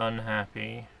again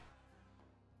unhappy.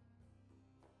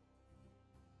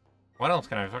 What else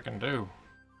can I fucking do?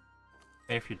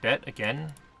 Pay for your debt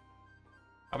again?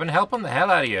 I've been helping the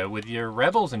hell out of you with your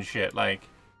rebels and shit, like...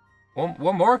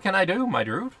 What more can I do, my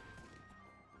dude?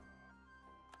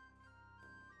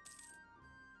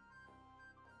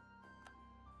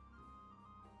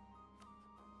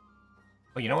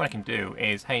 Well, you know what I can do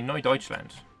is, hey, Neu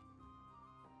Deutschland.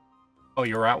 Oh,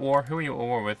 you're at war? Who are you at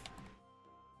war with?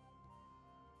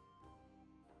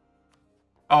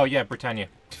 Oh, yeah, Britannia.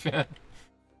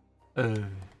 Look,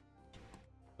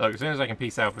 as soon as I can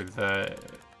peace out with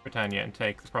Britannia and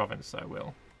take the province, I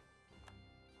will.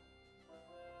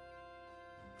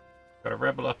 Got a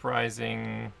rebel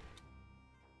uprising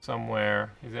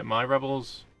somewhere. Is it my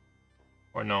rebels?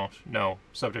 Or not? No.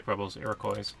 Subject rebels,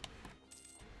 Iroquois.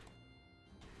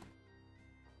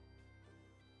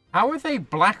 How are they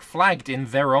black flagged in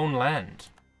their own land?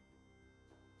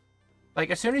 Like,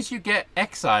 as soon as you get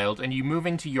exiled and you move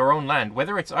into your own land,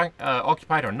 whether it's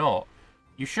occupied or not,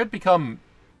 you should become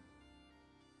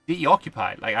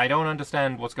deoccupied. Like, I don't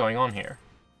understand what's going on here.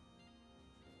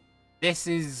 This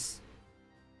is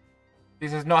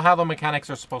not how the mechanics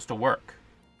are supposed to work.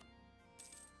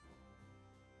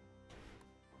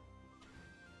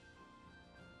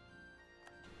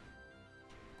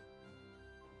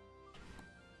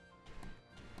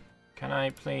 Can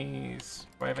I please...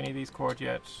 Do I have any of these chords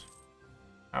yet?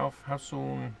 How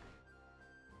soon?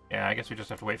 Yeah, I guess we just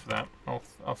have to wait for that. I'll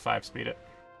 5-speed it.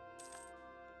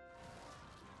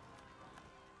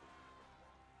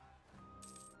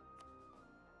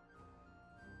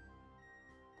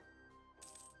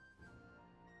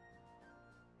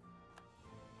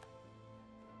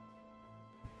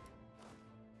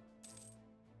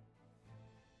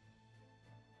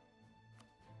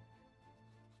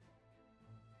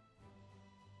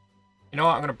 You know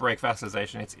what? I'm gonna break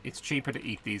vassalization. It's cheaper to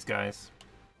eat these guys.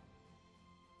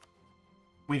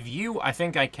 With you, I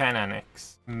think I can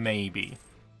annex. Maybe.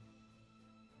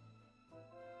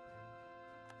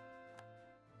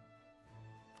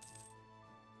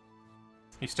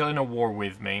 He's still in a war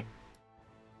with me.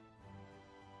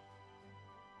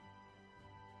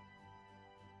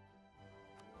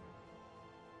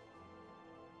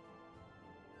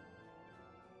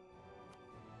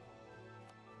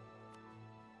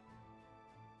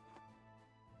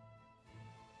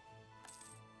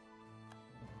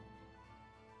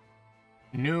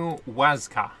 New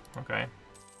Wazka. Okay.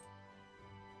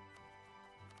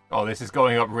 Oh, this is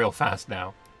going up real fast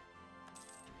now.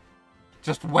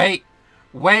 Just wait.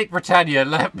 Wait, Britannia.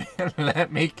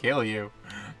 Let me kill you.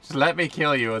 Just let me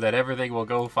kill you and then everything will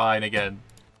go fine again.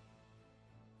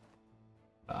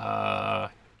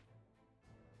 Don't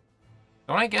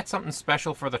I get something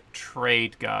special for the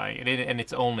trade guy? And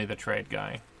it's only the trade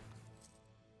guy.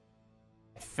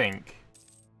 I think.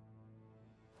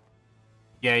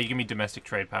 Yeah, you give me domestic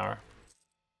trade power.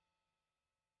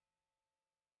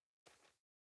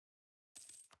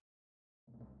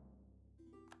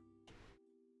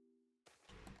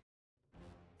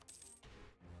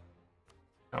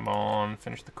 Come on,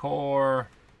 finish the core.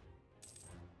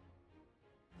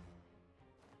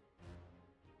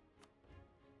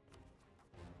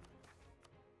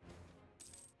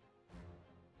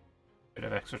 Bit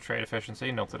of extra trade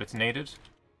efficiency, not that it's needed.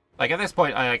 Like, at this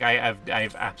point,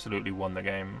 I've absolutely won the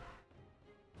game.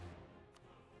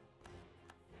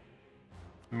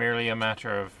 Merely a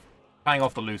matter of tying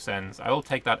off the loose ends. I will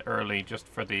take that early just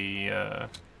for the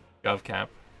gov cap.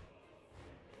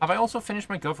 Have I also finished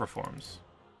my gov reforms?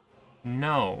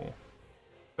 No.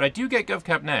 But I do get gov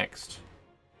cap next.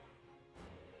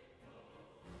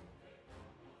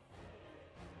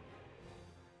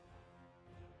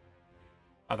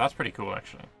 Oh, that's pretty cool,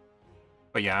 actually.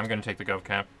 But yeah, I'm going to take the gov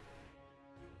cap.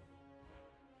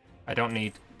 I don't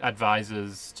need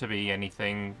advisors to be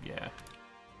anything. Yeah.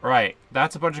 Right,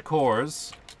 that's a bunch of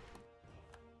cores.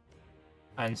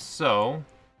 And so,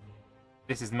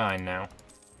 this is mine now.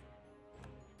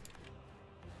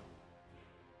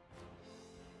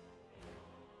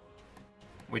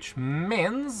 Which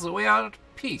means we are at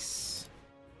peace.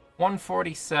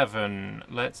 147.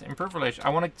 Let's improve relations. I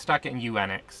want to start getting you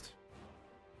annexed.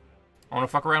 I don't want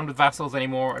to fuck around with vassals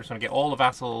anymore. I just want to get all the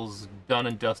vassals done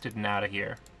and dusted and out of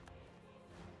here.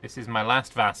 This is my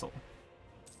last vassal.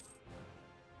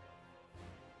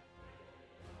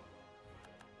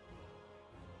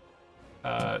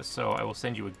 So I will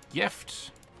send you a gift.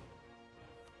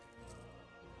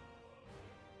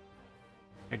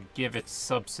 Could give it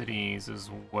subsidies as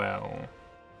well.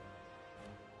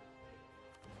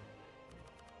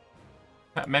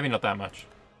 Maybe not that much.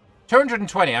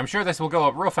 220. I'm sure this will go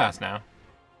up real fast now.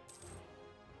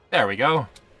 There we go.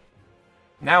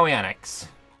 Now we annex.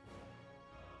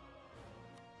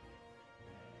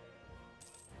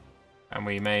 And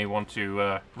we may want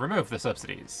to remove the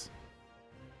subsidies.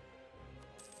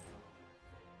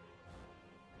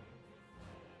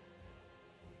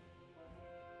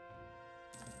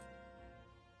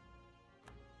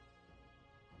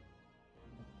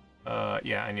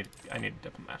 Yeah, I need a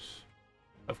diplomat.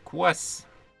 Of course.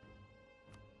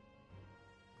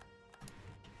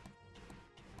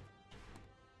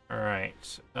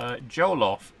 Alright.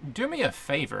 Jolof, do me a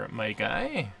favor, my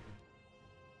guy.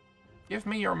 Give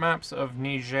me your maps of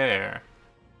Niger.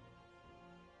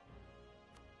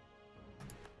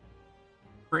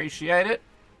 Appreciate it.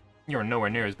 You're nowhere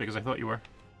near as big as I thought you were.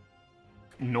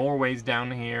 Norway's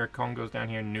down here, Congo's down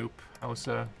here, Noop,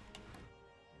 Hausa.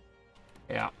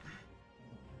 Yeah.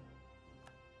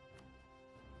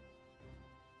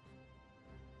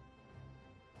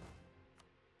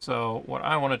 So, what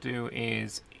I want to do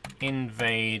is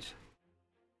invade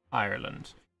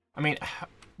Ireland. I mean,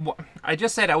 I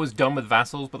just said I was done with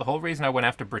vassals, but the whole reason I went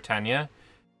after Britannia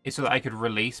is so that I could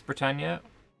release Britannia.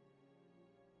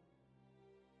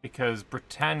 Because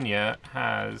Britannia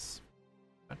has...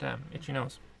 Oh, damn, itchy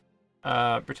nose.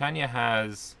 Britannia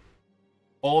has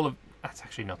all of... That's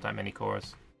actually not that many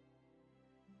cores.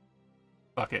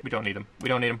 Fuck it, we don't need them. We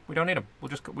don't need them. We don't need them. We'll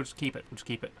just keep it. We'll just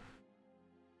keep it.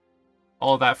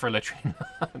 All that for literally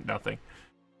nothing.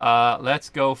 Let's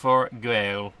go for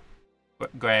Gael.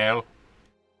 Gael.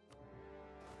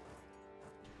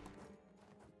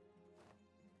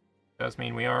 Does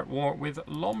mean we are at war with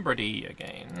Lombardy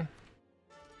again.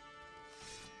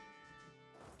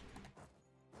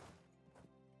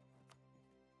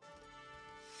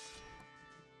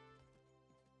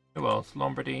 Who else?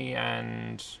 Lombardy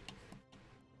and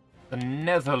the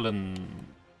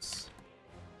Netherlands.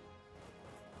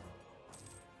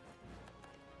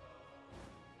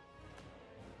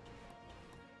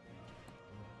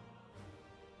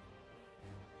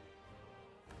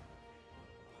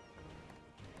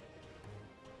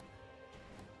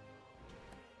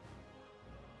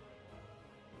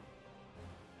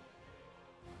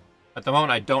 At the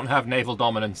moment, I don't have naval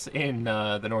dominance in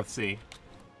the North Sea.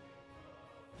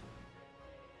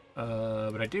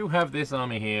 But I do have this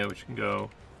army here, which can go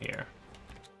here.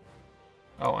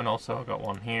 Oh, and also I've got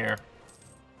one here.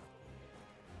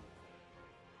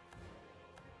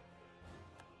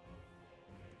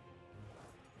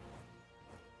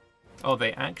 Oh,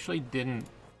 they actually didn't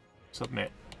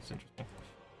submit. That's interesting.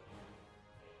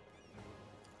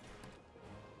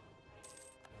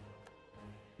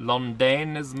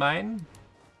 London is mine.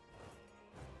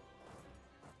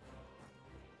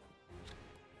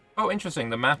 Oh, interesting.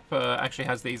 The map actually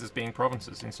has these as being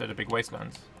provinces instead of big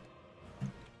wastelands.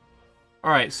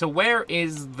 Alright, so where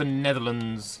is the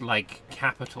Netherlands, like,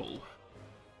 capital?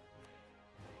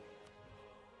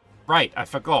 Right, I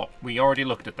forgot. We already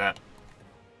looked at that.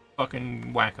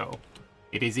 Fucking wacko.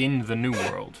 It is in the New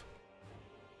World.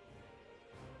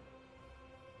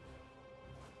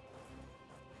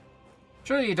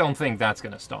 Surely you don't think that's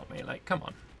gonna stop me? Like, come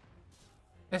on.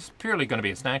 It's purely gonna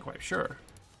be a snack wipe, sure.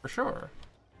 For sure.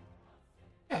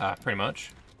 Yeah, pretty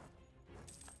much.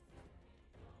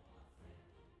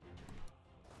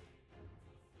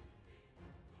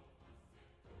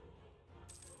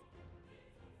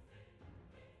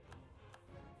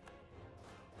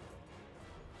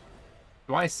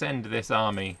 Do I send this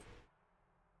army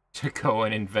to go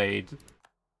and invade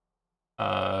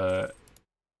the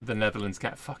Netherlands?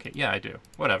 Fuck it, yeah I do.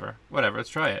 Whatever, let's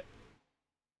try it.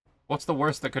 What's the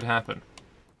worst that could happen?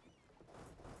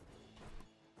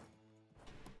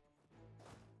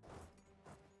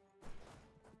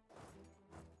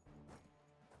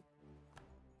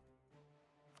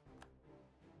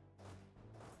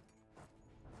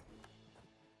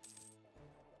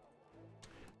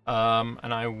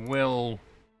 And I will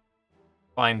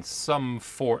find some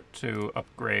fort to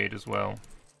upgrade as well.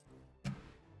 How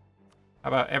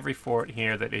about every fort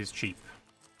here that is cheap?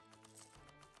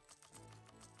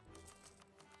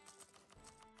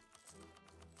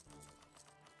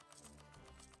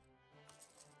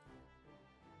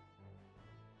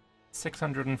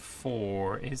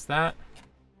 $604, is that?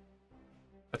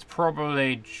 That's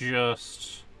probably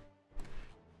just...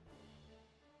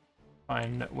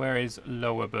 Fine, where is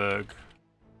Lowerberg?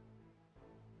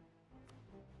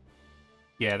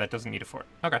 Yeah, that doesn't need a fort.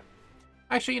 Okay.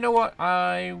 Actually, you know what?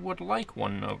 I would like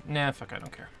one of... Nah, fuck, I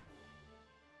don't care.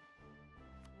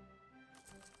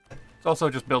 Let's also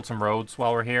just build some roads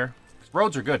while we're here. 'Cause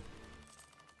roads are good.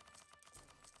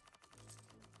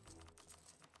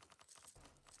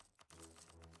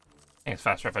 I think it's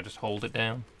faster if I just hold it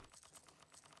down.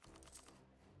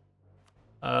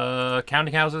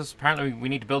 Counting houses. Apparently we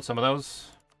need to build some of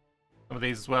those. Some of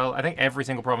these as well. I think every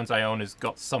single province I own has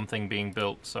got something being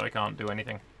built, so I can't do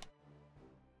anything.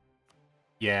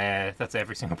 Yeah, that's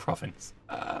every single province.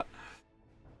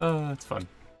 It's fun.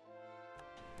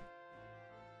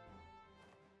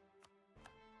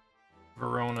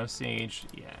 Verona siege.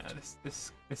 Yeah,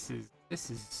 this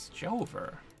is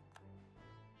Jover.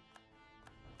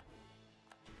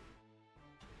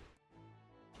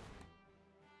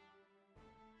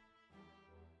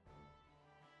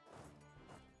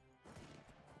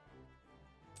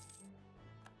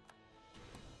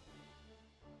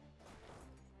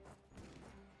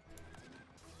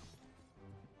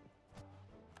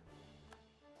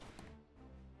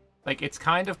 Like, it's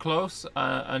kind of close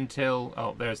until...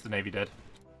 Oh, there's the Navy dead.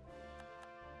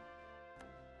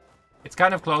 It's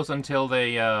kind of close until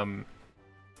they, the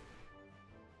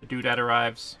doodad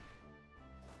arrives.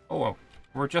 Oh, well,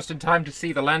 we're just in time to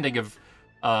see the landing of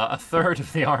a third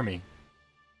of the army.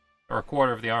 Or a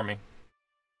quarter of the army.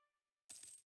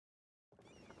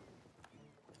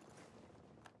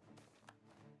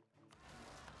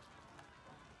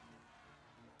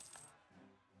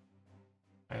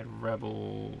 I had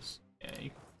rebels. Yeah,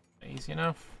 easy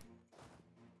enough.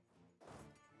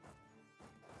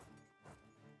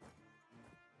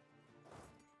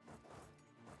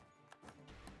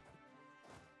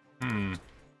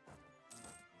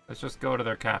 Let's just go to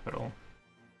their capital.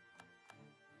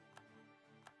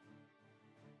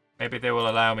 Maybe they will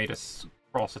allow me to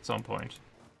cross at some point.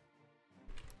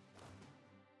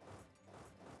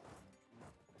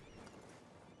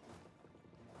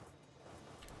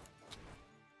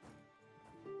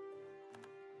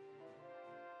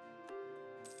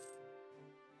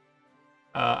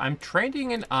 I'm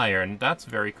trading in iron. That's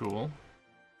very cool.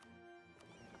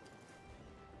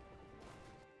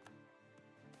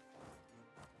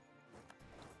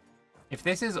 If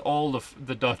this is all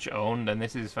the Dutch own, then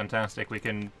this is fantastic. We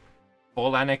can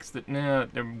full annex that. No,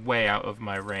 they're way out of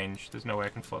my range. There's no way I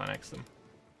can full annex them.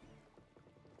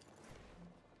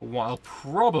 What I'll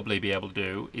probably be able to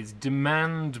do is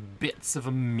demand bits of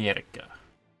America.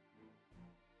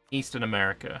 Eastern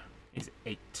America is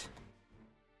 8.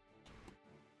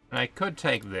 And I could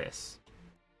take this.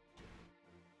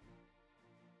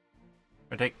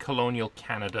 Or take colonial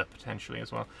Canada, potentially,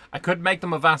 as well. I could make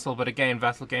them a vassal, but again,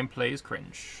 vassal gameplay is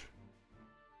cringe.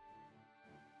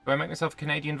 Do I make myself a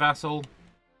Canadian vassal?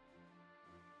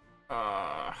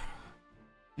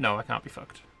 No, I can't be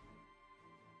fucked.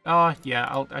 Oh,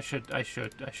 yeah, I should. I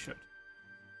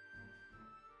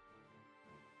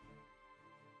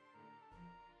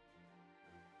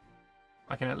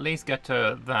can at least get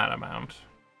to that amount.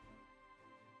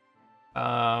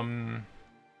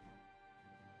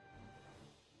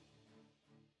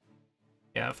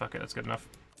 Yeah, fuck it, that's good enough.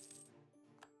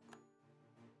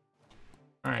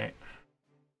 Alright.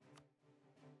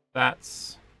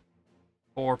 That's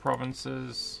 4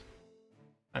 provinces.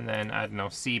 And then, I don't know,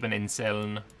 Sieben and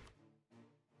Inseln.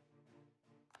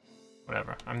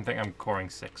 Whatever. I think I'm coring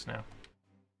 6 now.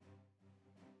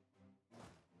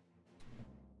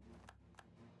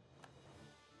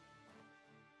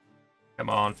 Come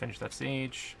on, finish that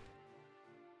siege.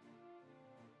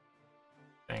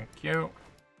 Thank you.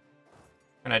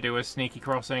 Can I do a sneaky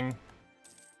crossing?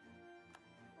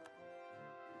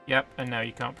 Yep, and now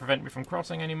you can't prevent me from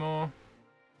crossing anymore.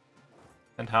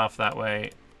 And half that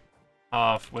way.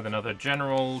 Half with another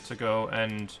general to go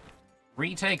and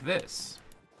retake this.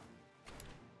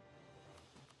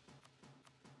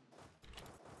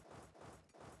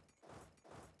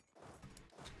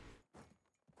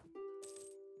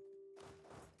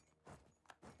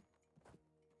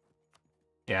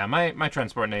 Yeah, my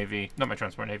transport navy, not my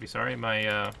transport navy, sorry,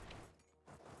 my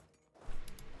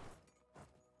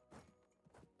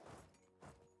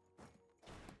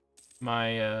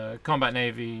combat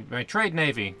navy, my trade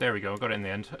navy, there we go, got it in the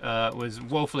end, was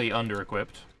woefully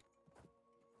under-equipped.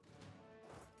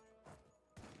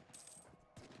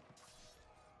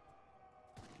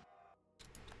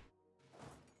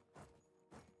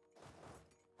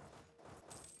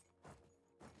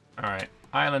 Alright,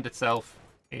 Ireland itself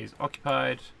is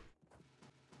occupied.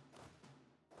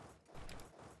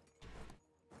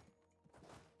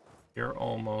 You're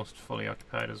almost fully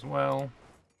occupied as well.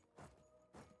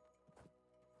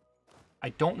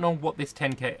 I don't know what this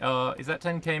 10k... is that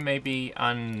 10k maybe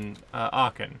on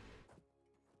Aachen?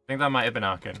 I think that might have been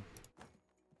Aachen.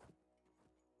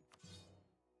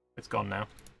 It's gone now.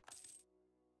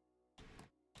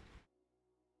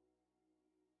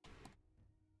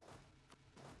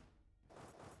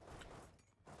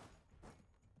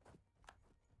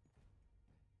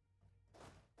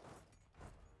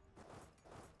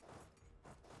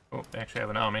 Oh, they actually have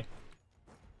an army.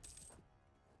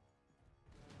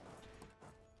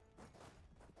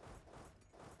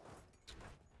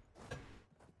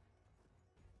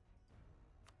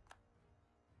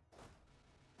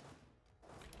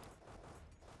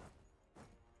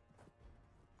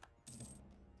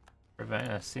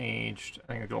 Prevent a siege. I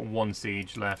think I've got one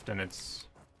siege left and it's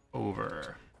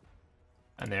over.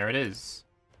 And there it is.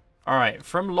 Alright,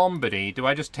 from Lombardy, do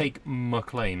I just take my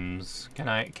claims? Can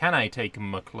I take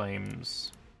my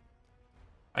claims?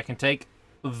 I can take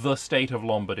the state of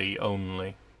Lombardy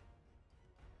only.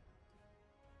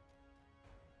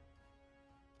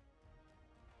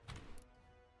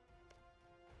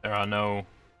 There are no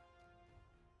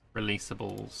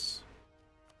releasables.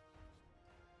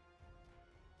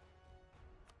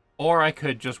 Or I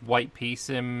could just white piece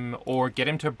him, or get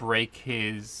him to break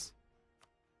his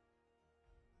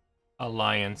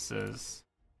alliances.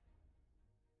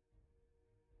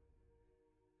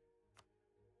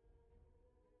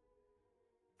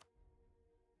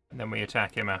 And then we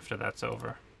attack him after that's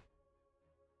over.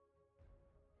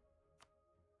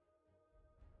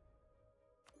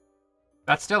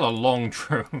 That's still a long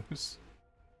truce.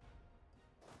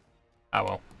 Oh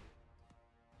well.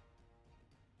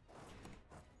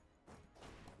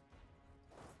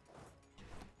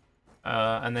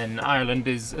 And then Ireland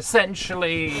is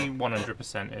essentially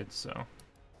 100%ed, so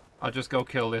I'll just go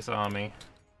kill this army.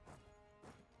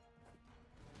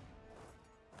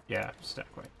 Yeah,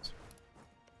 stack weights.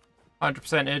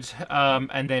 100%ed,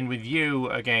 and then with you,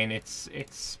 again,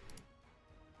 it's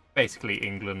basically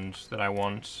England that I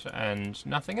want, and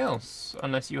nothing else,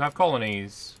 unless you have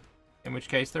colonies, in which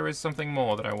case there is something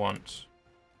more that I want.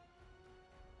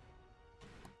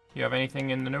 You have anything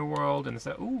in the New World? In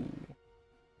the ooh.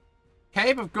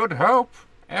 Cave of Good Hope?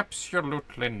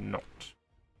 Absolutely not.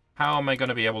 How am I going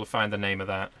to be able to find the name of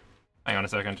that? Hang on a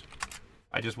second.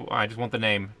 I just want the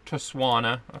name.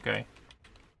 Tswana. Okay.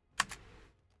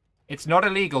 It's not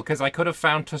illegal, because I could have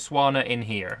found Tswana in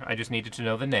here. I just needed to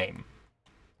know the name.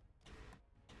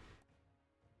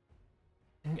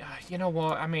 You know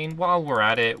what? I mean, while we're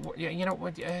at it... You know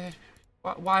what?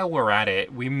 While we're at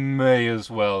it, we may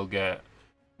as well get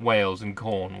Wales and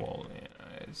Cornwall.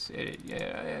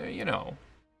 Yeah, you know.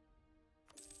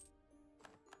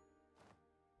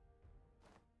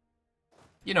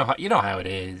 You know how it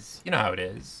is. You know how it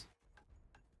is.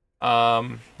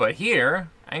 But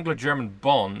here, Anglo-German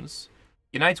bonds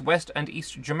unites West and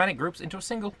East Germanic groups into a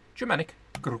single Germanic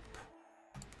group.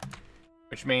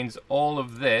 Which means all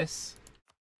of this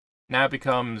now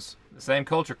becomes the same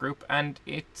culture group, and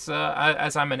it's,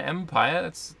 as I'm an empire,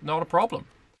 it's not a problem.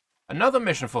 Another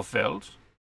mission fulfilled.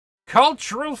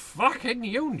 Cultural fucking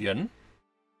union?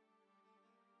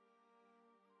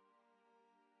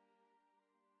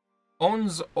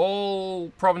 Owns all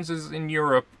provinces in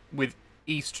Europe with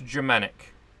East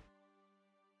Germanic.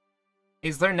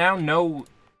 Is there now no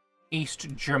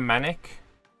East Germanic?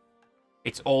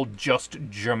 It's all just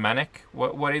Germanic?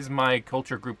 What is my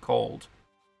culture group called?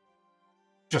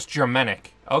 Just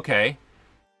Germanic. Okay.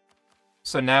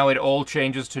 So now it all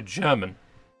changes to German.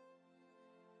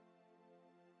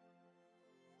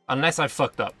 Unless I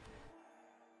fucked up.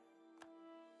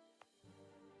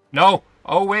 No!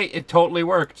 Oh wait, it totally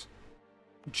worked.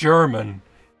 German.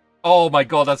 Oh my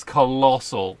god, that's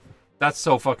colossal. That's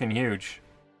so fucking huge.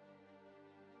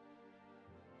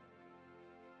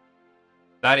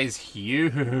 That is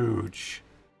huge.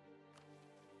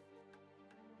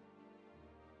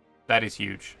 That is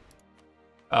huge.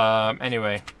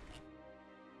 Anyway.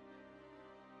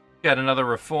 Get another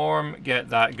reform, get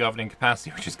that governing capacity,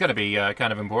 which is going to be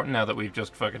kind of important now that we've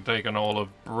just fucking taken all of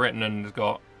Britain and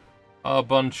got a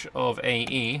bunch of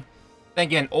AE. Then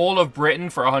again, all of Britain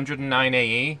for 109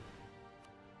 AE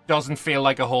doesn't feel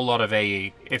like a whole lot of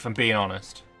AE, if I'm being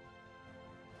honest.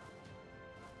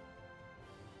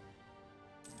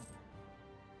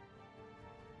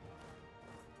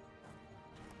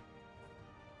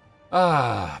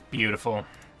 Ah, beautiful.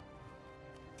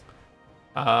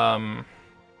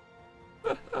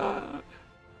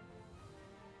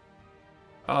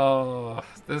 Oh,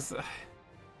 this...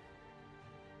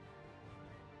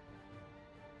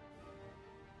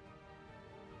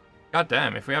 God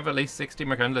damn, if we have at least 60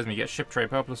 mercantilism, you get ship trade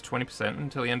power plus 20%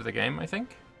 until the end of the game, I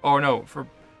think? Or no, from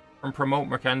promote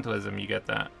mercantilism, you get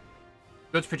that.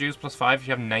 Goods produced plus 5 if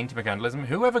you have 90 mercantilism.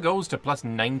 Whoever goes to plus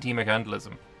 90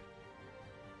 mercantilism?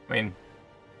 I mean,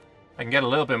 I can get a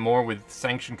little bit more with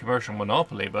sanctioned commercial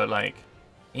monopoly, but like,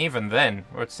 even then,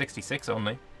 we're at 66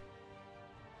 only.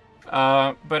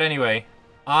 But anyway,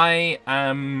 I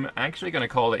am actually going to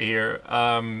call it here.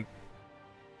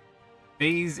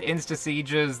 These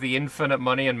insta-sieges, the infinite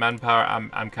money and manpower,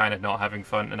 I'm kind of not having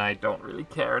fun, and I don't really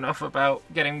care enough about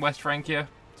getting West Francia,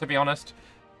 to be honest.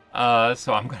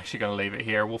 So I'm actually going to leave it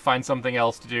here. We'll find something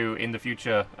else to do in the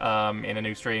future, in a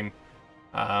new stream.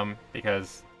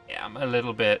 Because, yeah, I'm a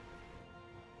little bit...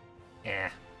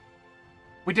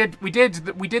 We did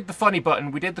the funny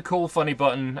button. We did the cool funny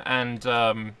button, and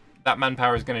that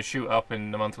manpower is going to shoot up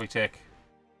in the monthly tick.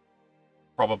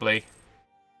 Probably.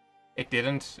 It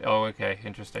didn't? Oh, okay.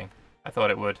 Interesting. I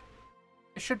thought it would.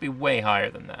 It should be way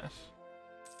higher than that.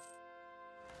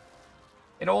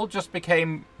 It all just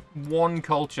became one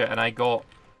culture, and I got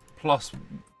plus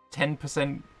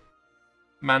 10%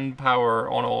 manpower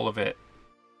on all of it.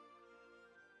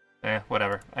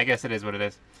 Whatever. I guess it is what it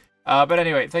is. But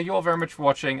anyway, thank you all very much for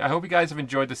watching. I hope you guys have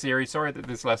enjoyed the series. Sorry that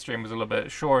this last stream was a little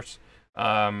bit short.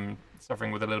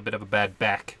 Suffering with a little bit of a bad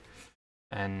back.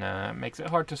 And makes it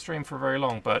hard to stream for very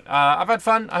long. But I've had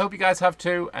fun. I hope you guys have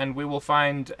too. And we will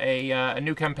find a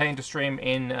new campaign to stream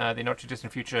in the not too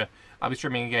distant future. I'll be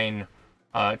streaming again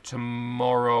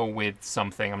tomorrow with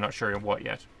something. I'm not sure what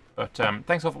yet. But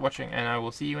thanks all for watching. And I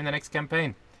will see you in the next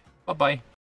campaign. Bye-bye.